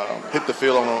hit the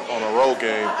field on a road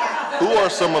game, who are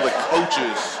some of the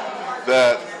coaches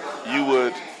that you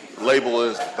would label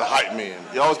as the hype men?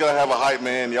 You always got to have a hype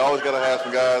man. You always got to have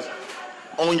some guys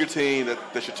on your team,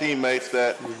 that's your teammates,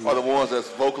 that are the ones that's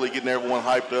vocally getting everyone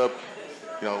hyped up?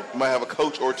 You know, you might have a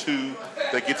coach or two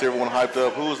that gets everyone hyped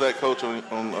up. Who is that coach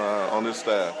on this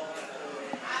staff?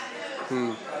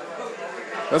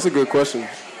 That's a good question.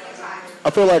 I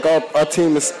feel like our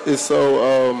team is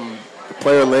so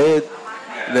player-led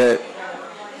that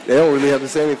they don't really have to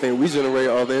say anything. We generate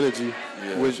all the energy,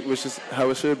 which is how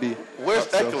it should be. Where's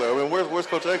Eckler? I mean, where's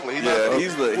Coach Eckler?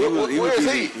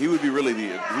 He would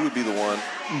be the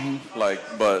one. Like,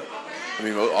 but I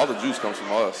mean, all the juice comes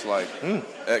from us. Like,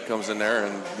 Eck comes in there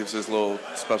and gives his little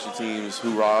special teams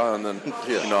hoorah, and then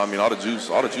you know, I mean, all the juice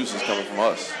is coming from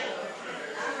us.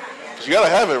 You got to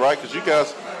have it, right? Because you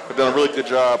guys have done a really good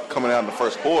job coming out in the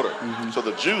first quarter. So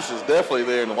the juice is definitely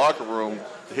there in the locker room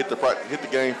to hit the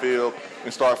game field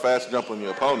and start fast jumping your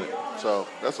opponent. So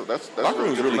that's locker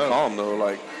room's really calm though.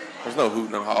 Like, there's no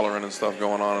hooting and hollering and stuff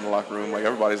going on in the locker room. Like,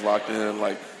 everybody's locked in.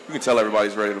 Like, you can tell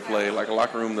everybody's ready to play. Like, a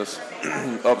locker room that's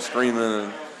up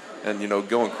screaming and you know,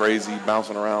 going crazy,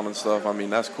 bouncing around and stuff. I mean,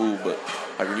 that's cool. But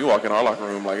like, when you walk in our locker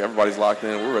room, like, everybody's locked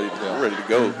in. We're ready to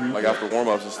go. Like, after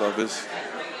warm-ups and stuff,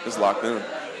 it's locked in.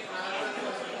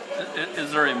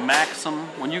 Is there a maxim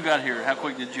when you got here? How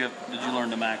quick did you learn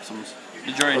the maxims?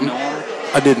 Did you already know them?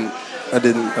 I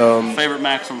didn't. Favorite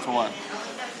maxims what?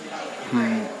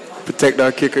 Protect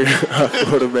our kicker, our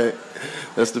quarterback.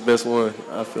 That's the best one.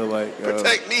 I feel like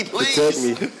protect me, please. Protect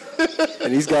me.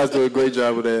 And these guys do a great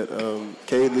job with that.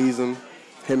 Cade leads them.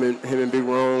 Him and Big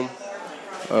Rome.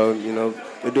 You know,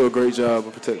 they do a great job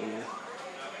of protecting me.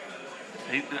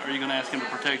 Are you going to ask him to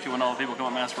protect you when all the people come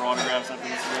up and ask for autographs after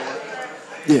this is over?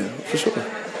 Yeah, for sure.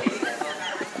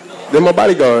 They're my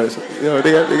bodyguards. You know,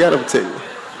 they got to protect me.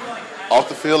 Off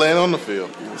the field and on the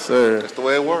field. Yes, sir. That's the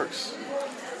way it works.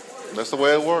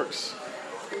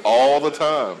 All the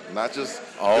time. Not just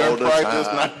during practice,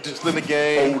 not just in the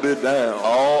game. Hold it down.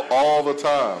 All the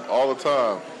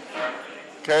time.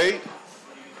 Cade?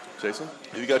 Jason?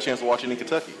 Have you got a chance to watch any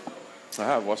Kentucky? I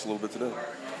have watched a little bit today.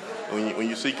 When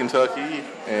you see Kentucky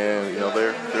and you know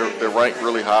they're ranked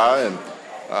really high and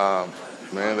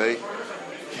man,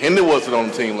 Hendon wasn't on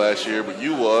the team last year, but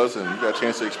you was, and you got a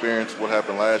chance to experience what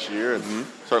happened last year, and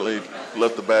certainly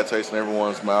left a bad taste in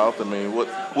everyone's mouth. I mean,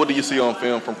 what do you see on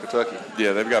film from Kentucky?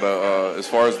 Yeah, they've got as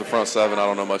far as the front seven, I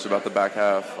don't know much about the back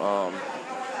half.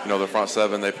 You know, the front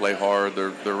seven, they play hard.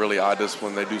 They're really eye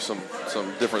disciplined. They do some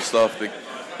different stuff to,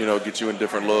 you know, get you in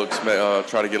different looks,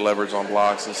 try to get leverage on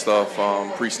blocks and stuff,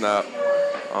 pre-snap.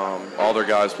 All their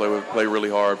guys play really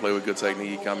hard, play with good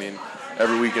technique. I mean,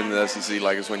 every week in the SEC,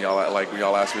 like it's when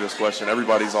y'all ask me this question,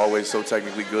 everybody's always so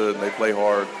technically good and they play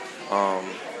hard.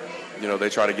 You know, they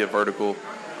try to get vertical.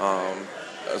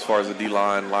 As far as the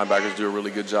D-line, linebackers do a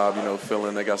really good job, you know,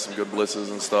 filling. They got some good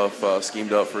blitzes and stuff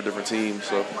schemed up for different teams.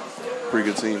 So, pretty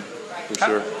good team, for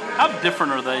sure. How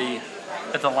different are they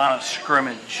at the line of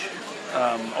scrimmage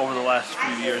over the last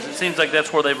few years? It seems like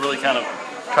that's where they've really kind of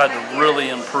tried to really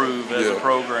improve as a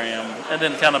program, and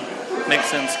then kind of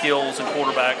mix in skills and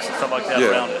quarterbacks and stuff like that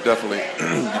around it. Yeah, definitely.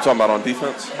 You talking about on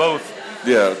defense? Both.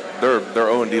 Yeah, their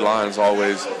O&D line is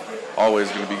always going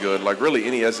to be good. Like, really,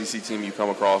 any SEC team you come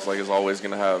across, like, is always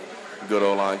going to have good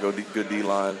O-line, good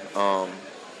D-line.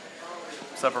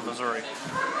 Except for Missouri.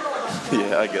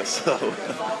 Yeah, I guess so.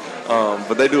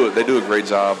 But they do a great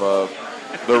job.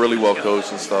 They're really well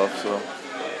coached and stuff. So.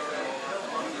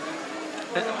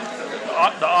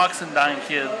 The Oxendine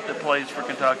kid that plays for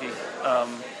Kentucky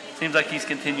seems like he's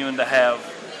continuing to have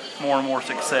more and more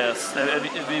success. Have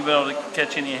you been able to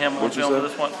catch any of him on film for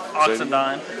this one?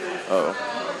 Oxendine. Oh.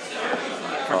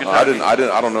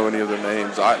 I don't know any of their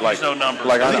names. There's no numbers.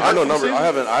 Like I know numbers. I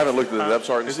haven't looked at the depth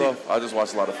chart and stuff. I just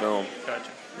watched a lot of film.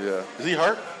 Gotcha. Yeah. Is he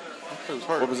hurt? He was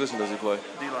hurt. What position does he play?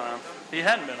 D-line. He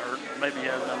hadn't been hurt. Maybe he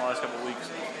has been the last couple of weeks.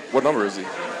 What number is he?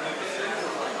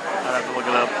 I'd have to look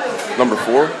it up. Number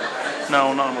 4?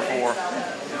 No, not number 4.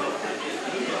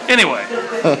 Anyway,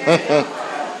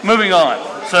 moving on.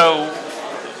 So,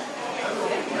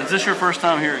 is this your first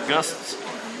time here at Gus's?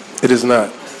 It is not.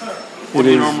 What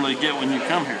do you normally get when you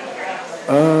come here?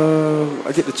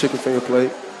 I get the chicken finger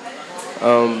plate.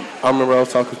 I remember I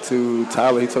was talking to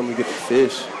Tyler. He told me to get the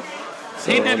fish.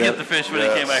 So he did get the fish when he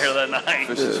came out here that night.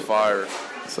 Fish is fire.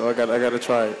 So I got to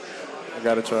try it. I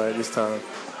got to try it this time.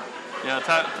 Yeah,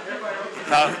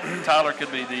 Tyler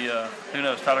could be the, who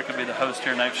knows, Tyler could be the host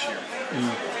here next year.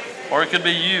 Or it could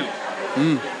be you.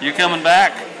 You coming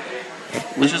back?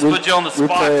 Let's just put you on the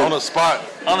spot. On the spot.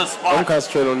 I'm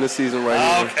concentrating on this season right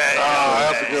here. Okay.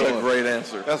 That's a good That's one. a great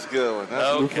answer. That's a good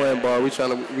one. We're playing ball. We're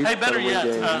trying to win better yet,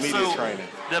 games. Media training.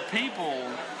 The people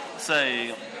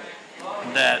say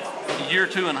that year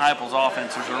 2 in Heupel's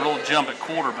offense, there's a real jump at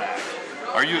quarterback.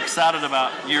 Are you excited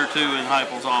about year 2 in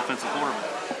Heupel's offensive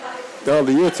quarterback? No,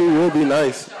 the year 2 will be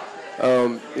nice.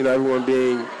 Everyone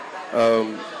being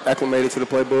acclimated to the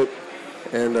playbook.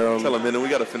 And Tell him, man, we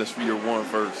got to finish for year 1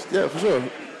 first. Yeah, for sure.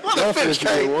 Let finish,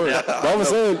 Kate. But I was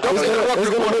saying, it's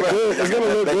gonna look good. It's gonna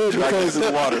look good because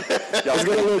it's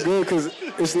gonna look good because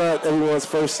it's not everyone's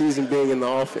first season being in the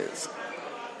offense.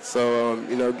 So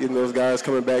getting those guys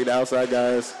coming back, the outside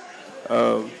guys.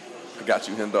 I got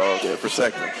you, hen dog. Yeah,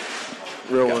 protect him.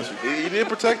 Real one. He did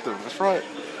protect him. That's right.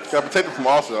 Got to protect him from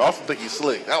Austin. Austin think he's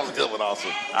slick. That was a good one,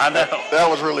 Austin. I know. That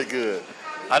was really good.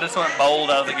 I just went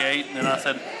bold out of the gate, and then I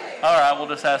said, all right, we'll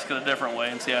just ask it a different way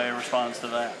and see how he responds to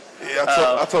that.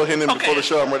 Yeah, I told Henry before the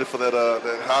show I'm ready for that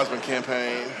Heisman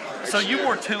campaign. So you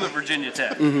wore 2 at Virginia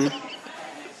Tech.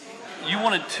 Mm-hmm. You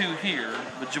wanted 2 here,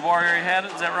 but Jabari already had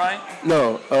it. Is that right?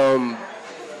 No.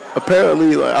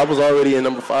 Apparently, I was already in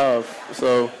number 5.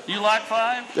 So. You like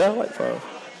 5? Yeah, I like 5.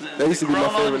 That used to be my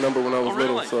favorite number when I was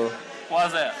little. So. Why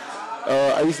is that?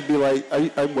 I used to be like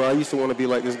I used to want to be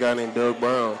like this guy named Doug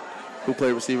Brown, who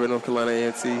played receiver at North Carolina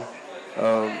A&T.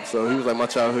 So he was like my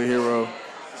childhood hero.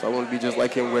 So I want to be just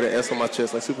like him with an S on my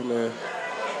chest, like Superman.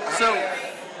 So,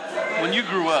 when you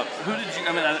grew up, who did you?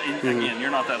 I mean, again,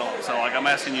 you're not that old, so like I'm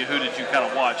asking you, who did you kind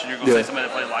of watch? And you're going to say somebody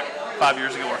that played like 5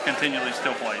 years ago or continually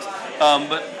still plays.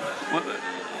 But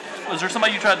was there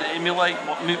somebody you tried to emulate,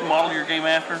 model your game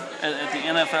after at the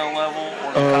NFL level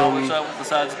or the college level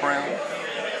besides Brown?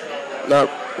 Not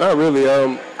really.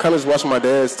 Kind of just watching my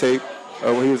dad's tape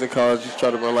when he was in college. Just try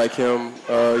to run like him.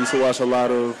 Used to watch a lot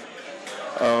of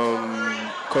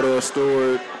Cordell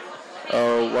Stewart.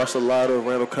 Watched a lot of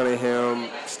Randall Cunningham,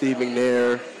 Steve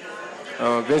McNair,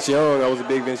 Vince Young. I was a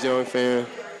big Vince Young fan,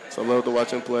 so I loved to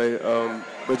watch him play.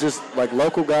 But just like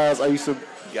local guys, I used to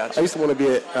want to be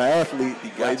an athlete,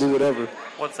 like do whatever.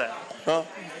 What's that? Huh?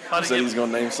 He said he's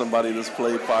going to name somebody that's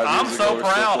played 5 years ago. I'm so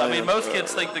proud. I mean, most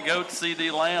kids think the GOAT's C.D.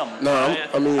 Lamb. No,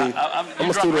 I'm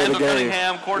a student of the game.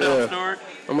 Cunningham, Cordell Stewart.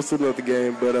 I'm a student of the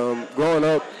game, but growing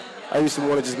up, I used to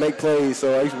want to just make plays,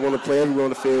 so I used to want to play everywhere on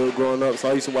the field growing up. So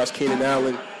I used to watch Keenan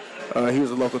Allen. He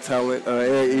was a local talent.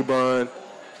 Eric Ebron.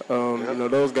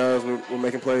 Those guys were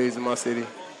making plays in my city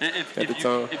at the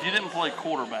time. If you didn't play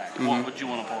quarterback, what would you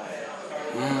want to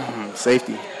play?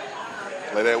 Safety.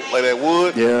 Lay that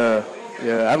wood? Yeah.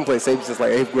 Yeah, I haven't played safety since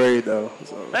like 8th grade, though.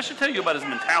 So. That should tell you about his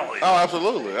mentality. Oh,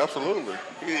 absolutely.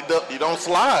 You don't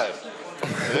slide.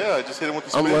 Yeah, just hit him with the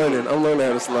spin. I'm learning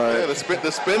how to slide. Yeah, the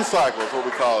spin cycle is what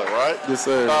we call it, right? Yes,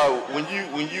 sir.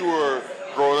 When you were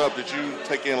growing up, did you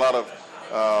take in a lot of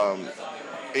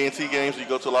A&T games? Did you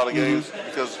go to a lot of games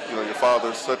because your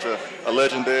father's such a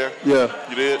legend there? Yeah.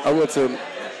 You did? I went to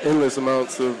endless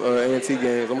amounts of A&T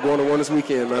games. I'm going to one this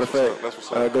weekend, matter of fact. That's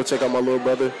what's up. Go check out my little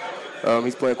brother.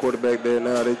 He's playing quarterback there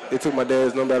now. They took my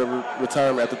dad's number out of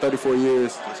retirement after 34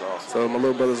 years. That's awesome. So my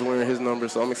little brother's wearing his number,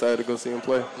 so I'm excited to go see him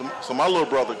play. So my little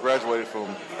brother graduated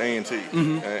from A&T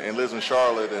and lives in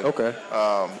Charlotte. And, okay.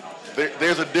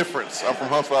 There's a difference. I'm from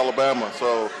Huntsville, Alabama.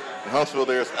 So in Huntsville,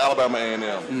 there's Alabama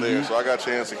A&M there. So I got a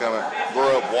chance to kind of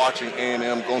grow up watching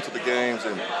A&M, going to the games.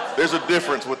 And there's a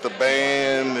difference with the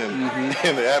band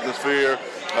and the atmosphere.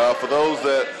 For those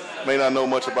that may not know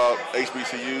much about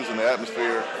HBCUs and the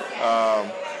atmosphere,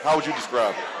 how would you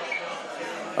describe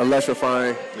it?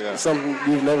 Electrifying. Yeah. Something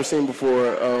we've never seen before.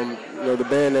 The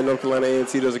band at North Carolina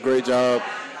A&T does a great job.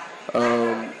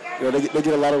 They get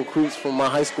a lot of recruits from my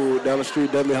high school down the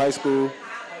street, Dudley High School.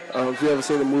 If you ever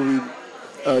seen the movie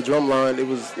Drumline, it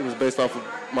was based off of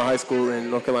my high school and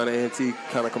North Carolina A&T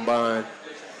kind of combined.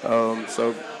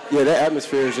 That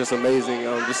atmosphere is just amazing.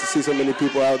 Just to see so many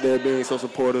people out there being so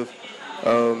supportive.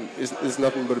 It's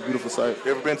nothing but a beautiful sight.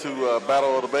 You ever been to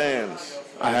Battle of the Bands?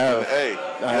 I have.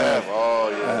 I have. Oh,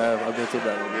 yeah. I have. I've been to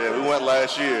Battle. Yeah, we went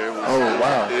last year.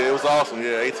 Wow. Yeah, it was awesome.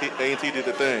 Yeah, A&T did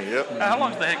the thing. Yep. How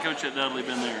long has the head coach at Dudley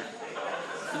been there?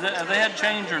 Have they had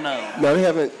change or no? No, they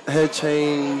haven't had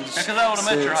change. Because I would have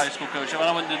met your high school coach. When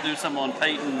I went to do something on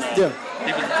Peyton, yeah.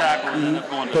 He was a tackle and ended up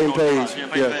going to Peyton Page. Yeah,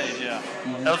 Peyton Page, yeah.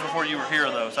 That was before you were here,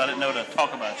 though, so I didn't know to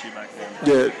talk about you back then.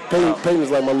 Yeah, Peyton was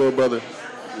like my little brother.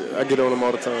 Yeah, I get on him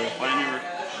all the time. Why didn't you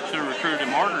should have recruited him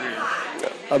harder here?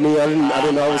 I mean, I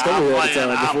didn't know I was coming here at the time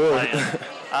before.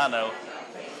 I know.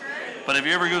 But if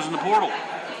he ever goes in the portal.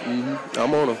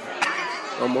 I'm on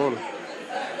him.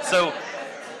 So,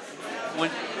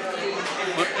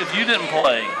 if you didn't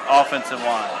play offensive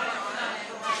line,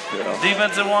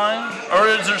 defensive line, or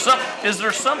is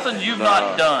there something you've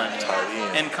not done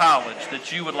in college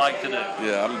that you would like to do?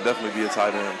 Yeah, I would definitely be a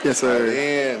tight end. Yes, sir. Tight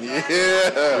end, yeah.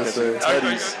 Yes, sir.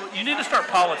 You need to start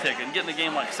politicking, getting a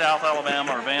game like South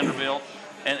Alabama or Vanderbilt,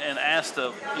 and asked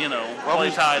to,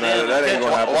 play tight No, end. that ain't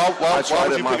gonna happen. I tried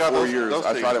would it you my pick out 4 those years.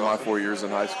 I teams, tried it my Austin? 4 years in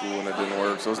high school and it didn't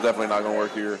work. So it's definitely not gonna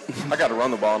work here. I got to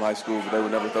run the ball in high school, but they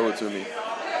would never throw it to me.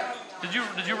 Did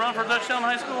you run for a touchdown in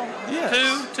high school? Yes.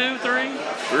 Two, three?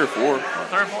 3 or 4.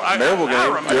 3 or 4? Maryville game. I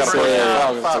remember. got to run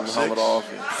Yeah. Falcons, took 5, my helmet 6. off.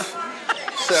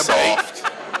 7, 8.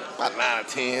 About 9 or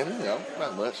 10.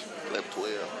 Not much. 11,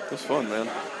 12. It was fun, man.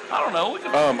 I don't know. We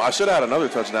could, I should have had another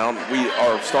touchdown.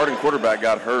 Our starting quarterback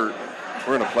got hurt.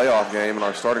 We're in a playoff game, and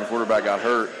our starting quarterback got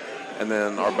hurt, and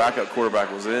then our backup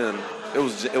quarterback was in. It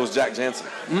was Jack Jansen.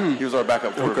 He was our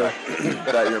backup quarterback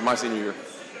that year, my senior year.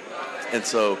 And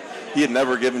so he had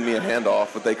never given me a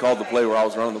handoff, but they called the play where I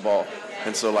was running the ball.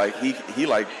 And so he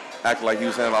acted like he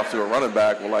was handing off to a running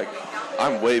back. Well,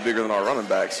 I'm way bigger than our running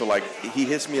back. So he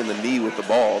hits me in the knee with the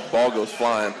ball. The ball goes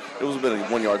flying. It was a bit of a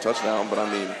 1-yard touchdown, but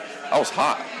I was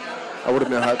hot. I would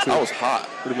have been hot too. I was hot.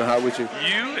 Would have been hot with you.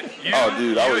 oh,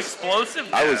 dude, I was explosive.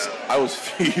 I was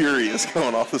furious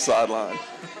going off the sideline.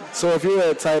 So if you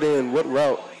were a tight end, what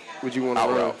route would you want to Out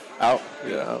run? route. Out.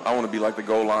 Yeah, I want to be like the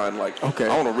goal line. Okay.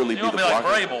 I want to really You be want the to be like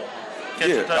blocker. Vrabel? Catch a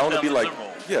Yeah, I touchdown want to be in the like, Super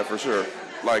Bowl. yeah, for sure.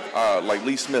 Like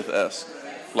Lee Smith-esque.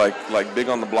 Like big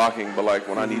on the blocking, but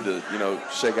when I need to,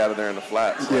 shake out of there in the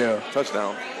flats. Yeah.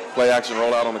 Touchdown. Play action,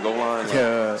 roll out on the goal line.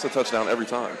 Yeah. It's a touchdown every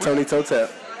time. Tony toe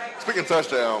tap. Speaking of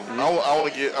touchdown, I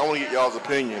want to get y'all's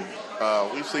opinion.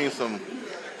 We've seen some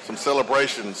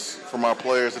celebrations from our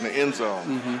players in the end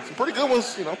zone. Some pretty good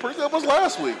ones,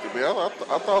 last week.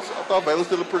 I thought Bayless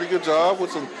did a pretty good job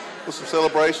with some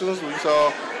celebrations.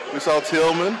 We saw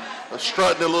Tillman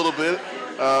strutting a little bit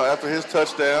after his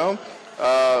touchdown.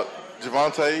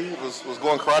 Javonte was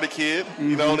going Karate Kid,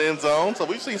 in the end zone. So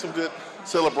we've seen some good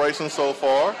celebrations so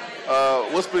far.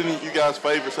 What's been you guys'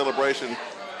 favorite celebration?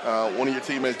 One of your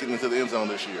teammates getting into the end zone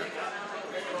this year?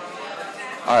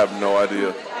 I have no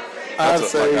idea. I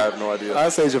have no idea.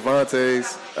 I'd say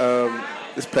Javonte's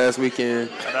this past weekend,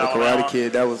 the Karate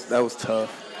Kid. That was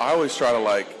tough. I always try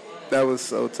to That was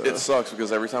so tough. It sucks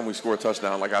because every time we score a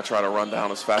touchdown, I try to run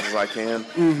down as fast as I can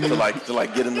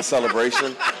to get in the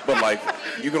celebration. But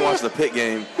you can watch the Pitt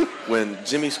game when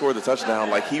Jimmy scored the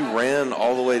touchdown. He ran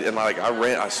all the way, and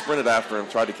I sprinted after him,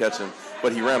 tried to catch him,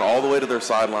 but he ran all the way to their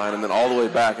sideline and then all the way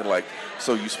back, and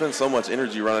so you spend so much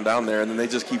energy running down there, and then they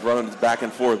just keep running back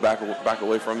and forth, back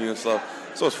away from you and stuff.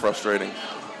 So it's frustrating,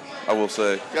 I will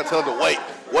say. You got to tell them to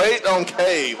wait on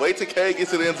Cade. Wait till Cade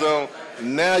gets to the end zone.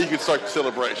 Now you can start the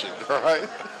celebration, all right?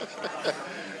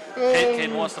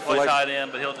 Cade wants to play tight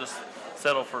end, but he'll just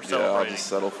settle for celebrating. Yeah, I'll just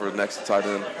settle for next tight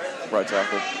end, right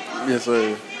tackle. Yes,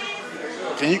 sir.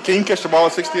 Can you catch the ball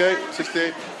at 68?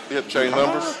 68? You have to change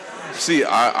numbers? See,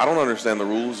 I don't understand the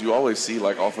rules. You always see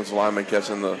offensive linemen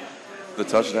catching the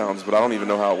touchdowns, but I don't even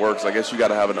know how it works. I guess you got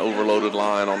to have an overloaded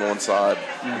line on one side,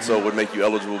 and so it would make you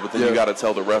eligible, but then you got to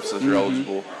tell the refs that you're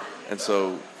eligible. And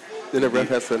so then the ref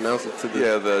has to announce it to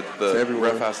the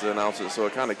ref has to announce it, so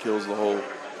it kind of kills the whole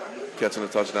catching a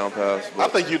touchdown pass. I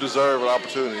think you deserve an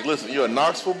opportunity. Listen, you're a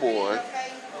Knoxville boy.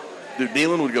 Dude,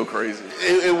 Nealon would go crazy.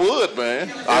 It would,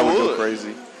 man. I would go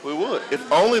crazy. We would. If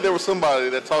only there was somebody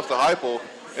that talks to Heupel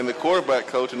and the quarterback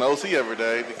coach and the OC every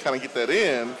day to kind of get that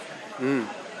in.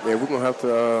 Yeah, we're going to have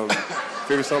to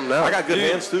figure something out. I got good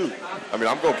hands, too. I'm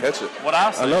going to catch it. What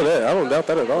I say, I know that. I don't doubt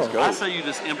that at all. I say you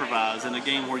just improvise in a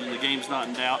game where the game's not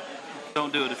in doubt.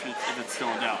 Don't do it if it's still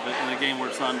in doubt. But in a game where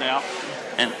it's not in doubt,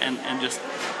 and just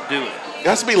do it. It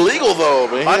has to be legal, though,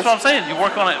 man. That's what I'm saying. You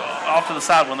work on it off to the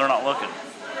side when they're not looking.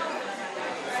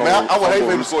 Man, I would hate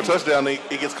for him to score a touchdown and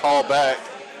he gets called back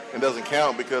and doesn't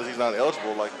count because he's not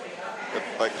eligible. Like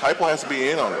Heupel has to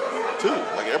be in on it, too.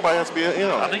 Everybody has to be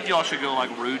in on it. I think y'all should go like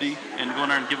Rudy and go in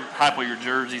there and give Heupel your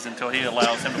jerseys until he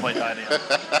allows him to play tight end.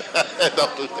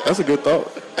 Don't do that. That's a good thought.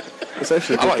 It's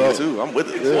actually a good I like thought. it, too. I'm with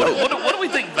it. Yeah. What do we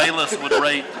think Bayless would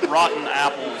rate Rotten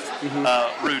Apple's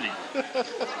Rudy?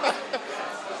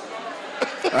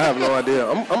 I have no idea.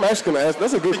 I'm actually going to ask.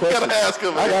 That's a good question. You got to ask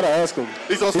him, man. I got to ask him.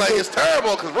 He's going to say it's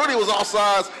terrible because Rudy was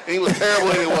offsides and he was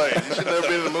terrible anyway. You should never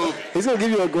been in the movie. He's going to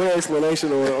give you a great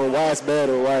explanation on why it's bad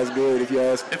or why it's good if you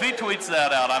ask him. If he tweets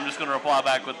that out, I'm just going to reply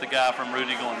back with the guy from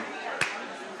Rudy going,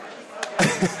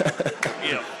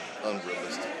 yeah.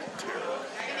 Unrealistic.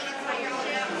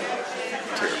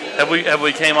 Have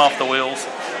we came off the wheels?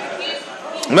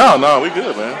 No, we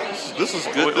good, man. This is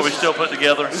good. Are we still put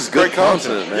together? This is great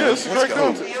content, man. man. Yeah, this is great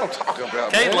content. That's what I'm talking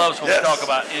about, Cade man. loves when we talk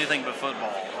about anything but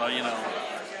football.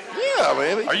 Yeah,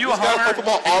 man. Are you This a guy's hunter? play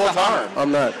football all the time.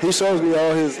 I'm not. He shows me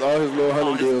all his little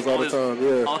hunting deals all the time.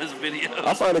 Yeah. All his videos.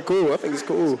 I find it cool. I think it's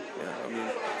cool.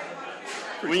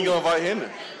 When you gonna invite Hendon?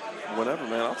 Whenever,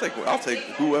 man. I'll take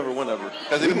whoever, whenever.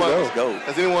 Has We can anyone go. Let's go.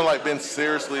 Has anyone been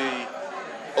seriously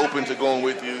open to going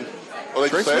with you? Or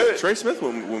they Trey Smith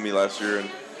went with me last year, and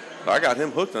I got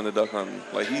him hooked on the duck hunting.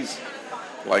 Like he's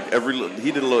like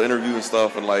he did a little interview and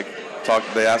stuff, and like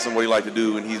they asked him what he liked to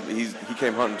do, and he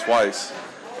came hunting twice,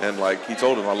 and like he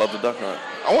told him I love the duck hunt.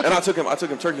 I took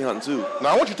him turkey hunting too. Now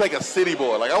I want you to take a city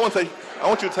boy. Like I want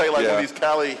you to take like one of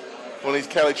these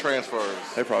Cali transfers.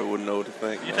 They probably wouldn't know what to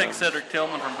think. You take Cedric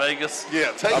Tillman from Vegas.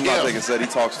 Yeah, take him. I'm not taking Cedric.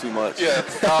 He talks too much. Yeah.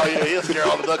 Oh yeah, he'll scare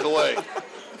all the duck away.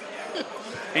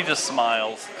 He just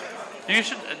smiles. You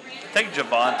should take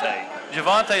Javante.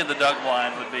 Javante in the duck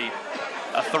blind would be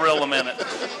a thrill a minute.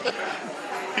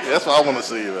 Yeah, that's what I want to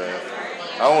see, man.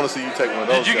 I want to see you take one of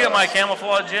those. Did you guys. get my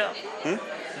camouflage yet? Did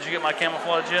you get my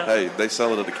camouflage yet? Hey, they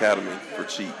sell it at Academy for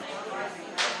cheap.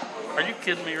 Are you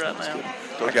kidding me right now?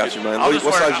 I got you, man. What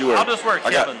size you wear? I'll just wear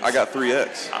Kevin's. I got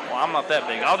 3X. Well, I'm not that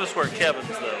big. I'll just wear Kevin's,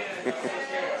 though.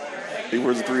 He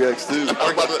wears a 3X, too.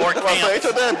 Or camps.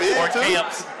 That big, Or too.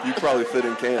 camps. You probably fit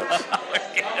in camps.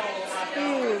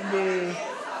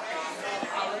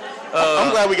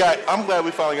 I'm glad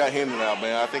we finally got Hendon out,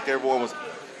 man. I think everyone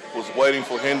was waiting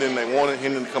for Hendon. They wanted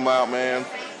Hendon to come out, man.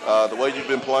 The way you've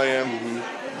been playing,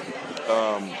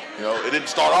 it didn't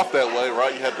start off that way,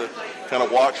 right? You had to kind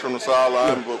of watch from the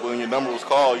sideline, but when your number was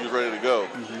called, you was ready to go.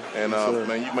 And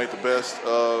man, you made the best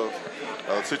of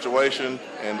the situation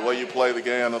and the way you play the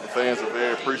game. I know the fans are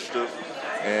very appreciative,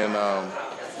 and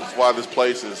that's why this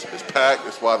place is packed.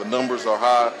 That's why the numbers are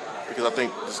high, because I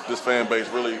think this fan base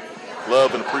really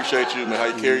love and appreciate you, man, how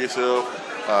you carry yourself.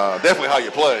 Definitely how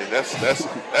you play.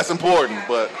 That's important.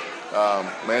 But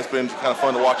man, it's been kind of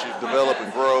fun to watch you develop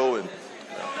and grow, and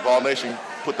Vol Nation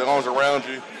put their arms around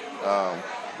you.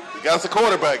 We got us a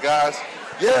quarterback, guys.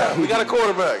 Yeah, we got a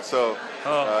quarterback. So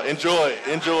enjoy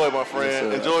it, my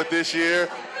friend. Enjoy it this year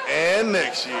and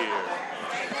next year.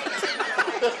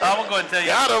 I'm going to tell you.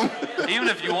 Got him. Even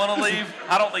if you want to leave,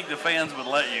 I don't think the fans would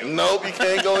let you. Nope, you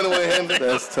can't go anywhere, Hendon.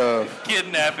 That's tough.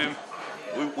 Kidnap him.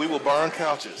 We will burn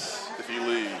couches if you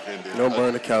leave, Hendon. Don't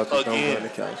burn the couches. Again. Don't burn the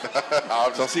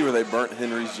couches. I'll see where they burnt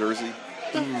Henry's jersey.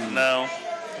 No.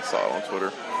 I saw it on Twitter.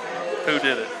 Who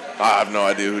did it? I have no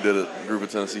idea who did it. A group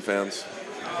of Tennessee fans.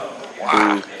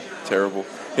 Wow. Ooh, terrible.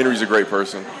 Henry's a great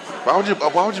person. Why would you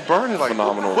burn it? Like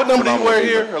Phenomenal. What number do you Phenomenal wear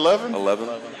leader. here? 11? 11.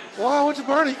 Why would you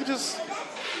burn it? You could just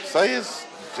say it's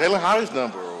Jalen Hurts'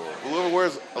 number or whoever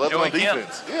wears 11 on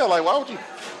defense. Yeah, like why would you?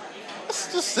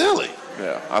 It's just silly.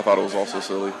 Yeah, I thought it was also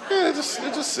silly. Yeah, it's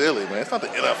just silly, man. It's not the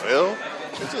NFL.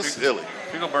 It's just silly.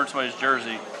 If you're going to burn somebody's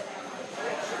jersey,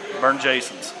 burn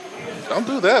Jason's. Don't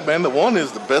do that, man. The 1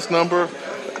 is the best number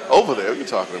over there. What are you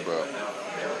talking about?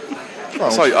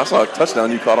 I saw a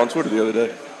touchdown you caught on Twitter the other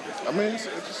day. I mean,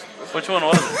 Which one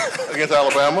was it? against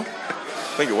Alabama.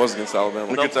 I think it was against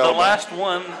Alabama.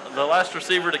 The last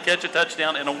receiver to catch a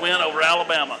touchdown in a win over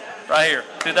Alabama. Right here,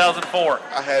 2004.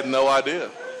 I had no idea.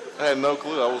 I had no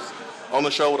clue. I was on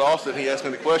the show with Austin. He asked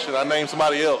me the question. I named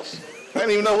somebody else. I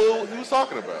didn't even know who he was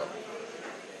talking about.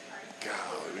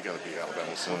 Golly, we got to beat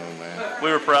Alabama soon, man.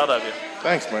 We were proud of you.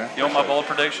 Thanks, man. You want my bold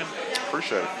prediction?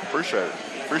 Appreciate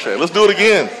it. Let's do it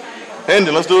again.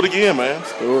 Hendon, let's do it again, man.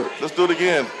 Let's do it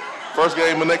again. First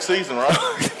game of next season, right?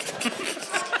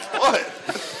 What?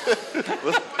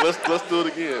 let's do it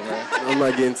again, man. I'm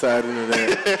not getting tied into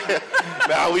that.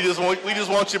 Nah, we just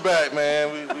want you back,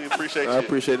 man. We appreciate you. I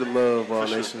appreciate the love, Vol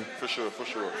Nation. For sure.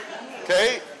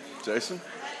 Kate, Jason?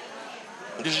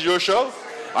 this is your show?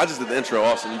 I just did the intro,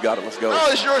 Austin. You got it. Let's go. No,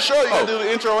 it's your show. You got to do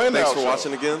the intro and Thanks outro. for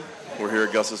watching again. We're here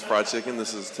at Gus's Fried Chicken.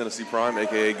 This is Tennessee Prime,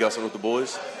 a.k.a. Gussin' with the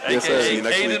Boys. A.k.a. See you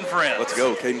next Cade week. and Friends. Let's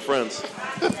go, Cade and Friends.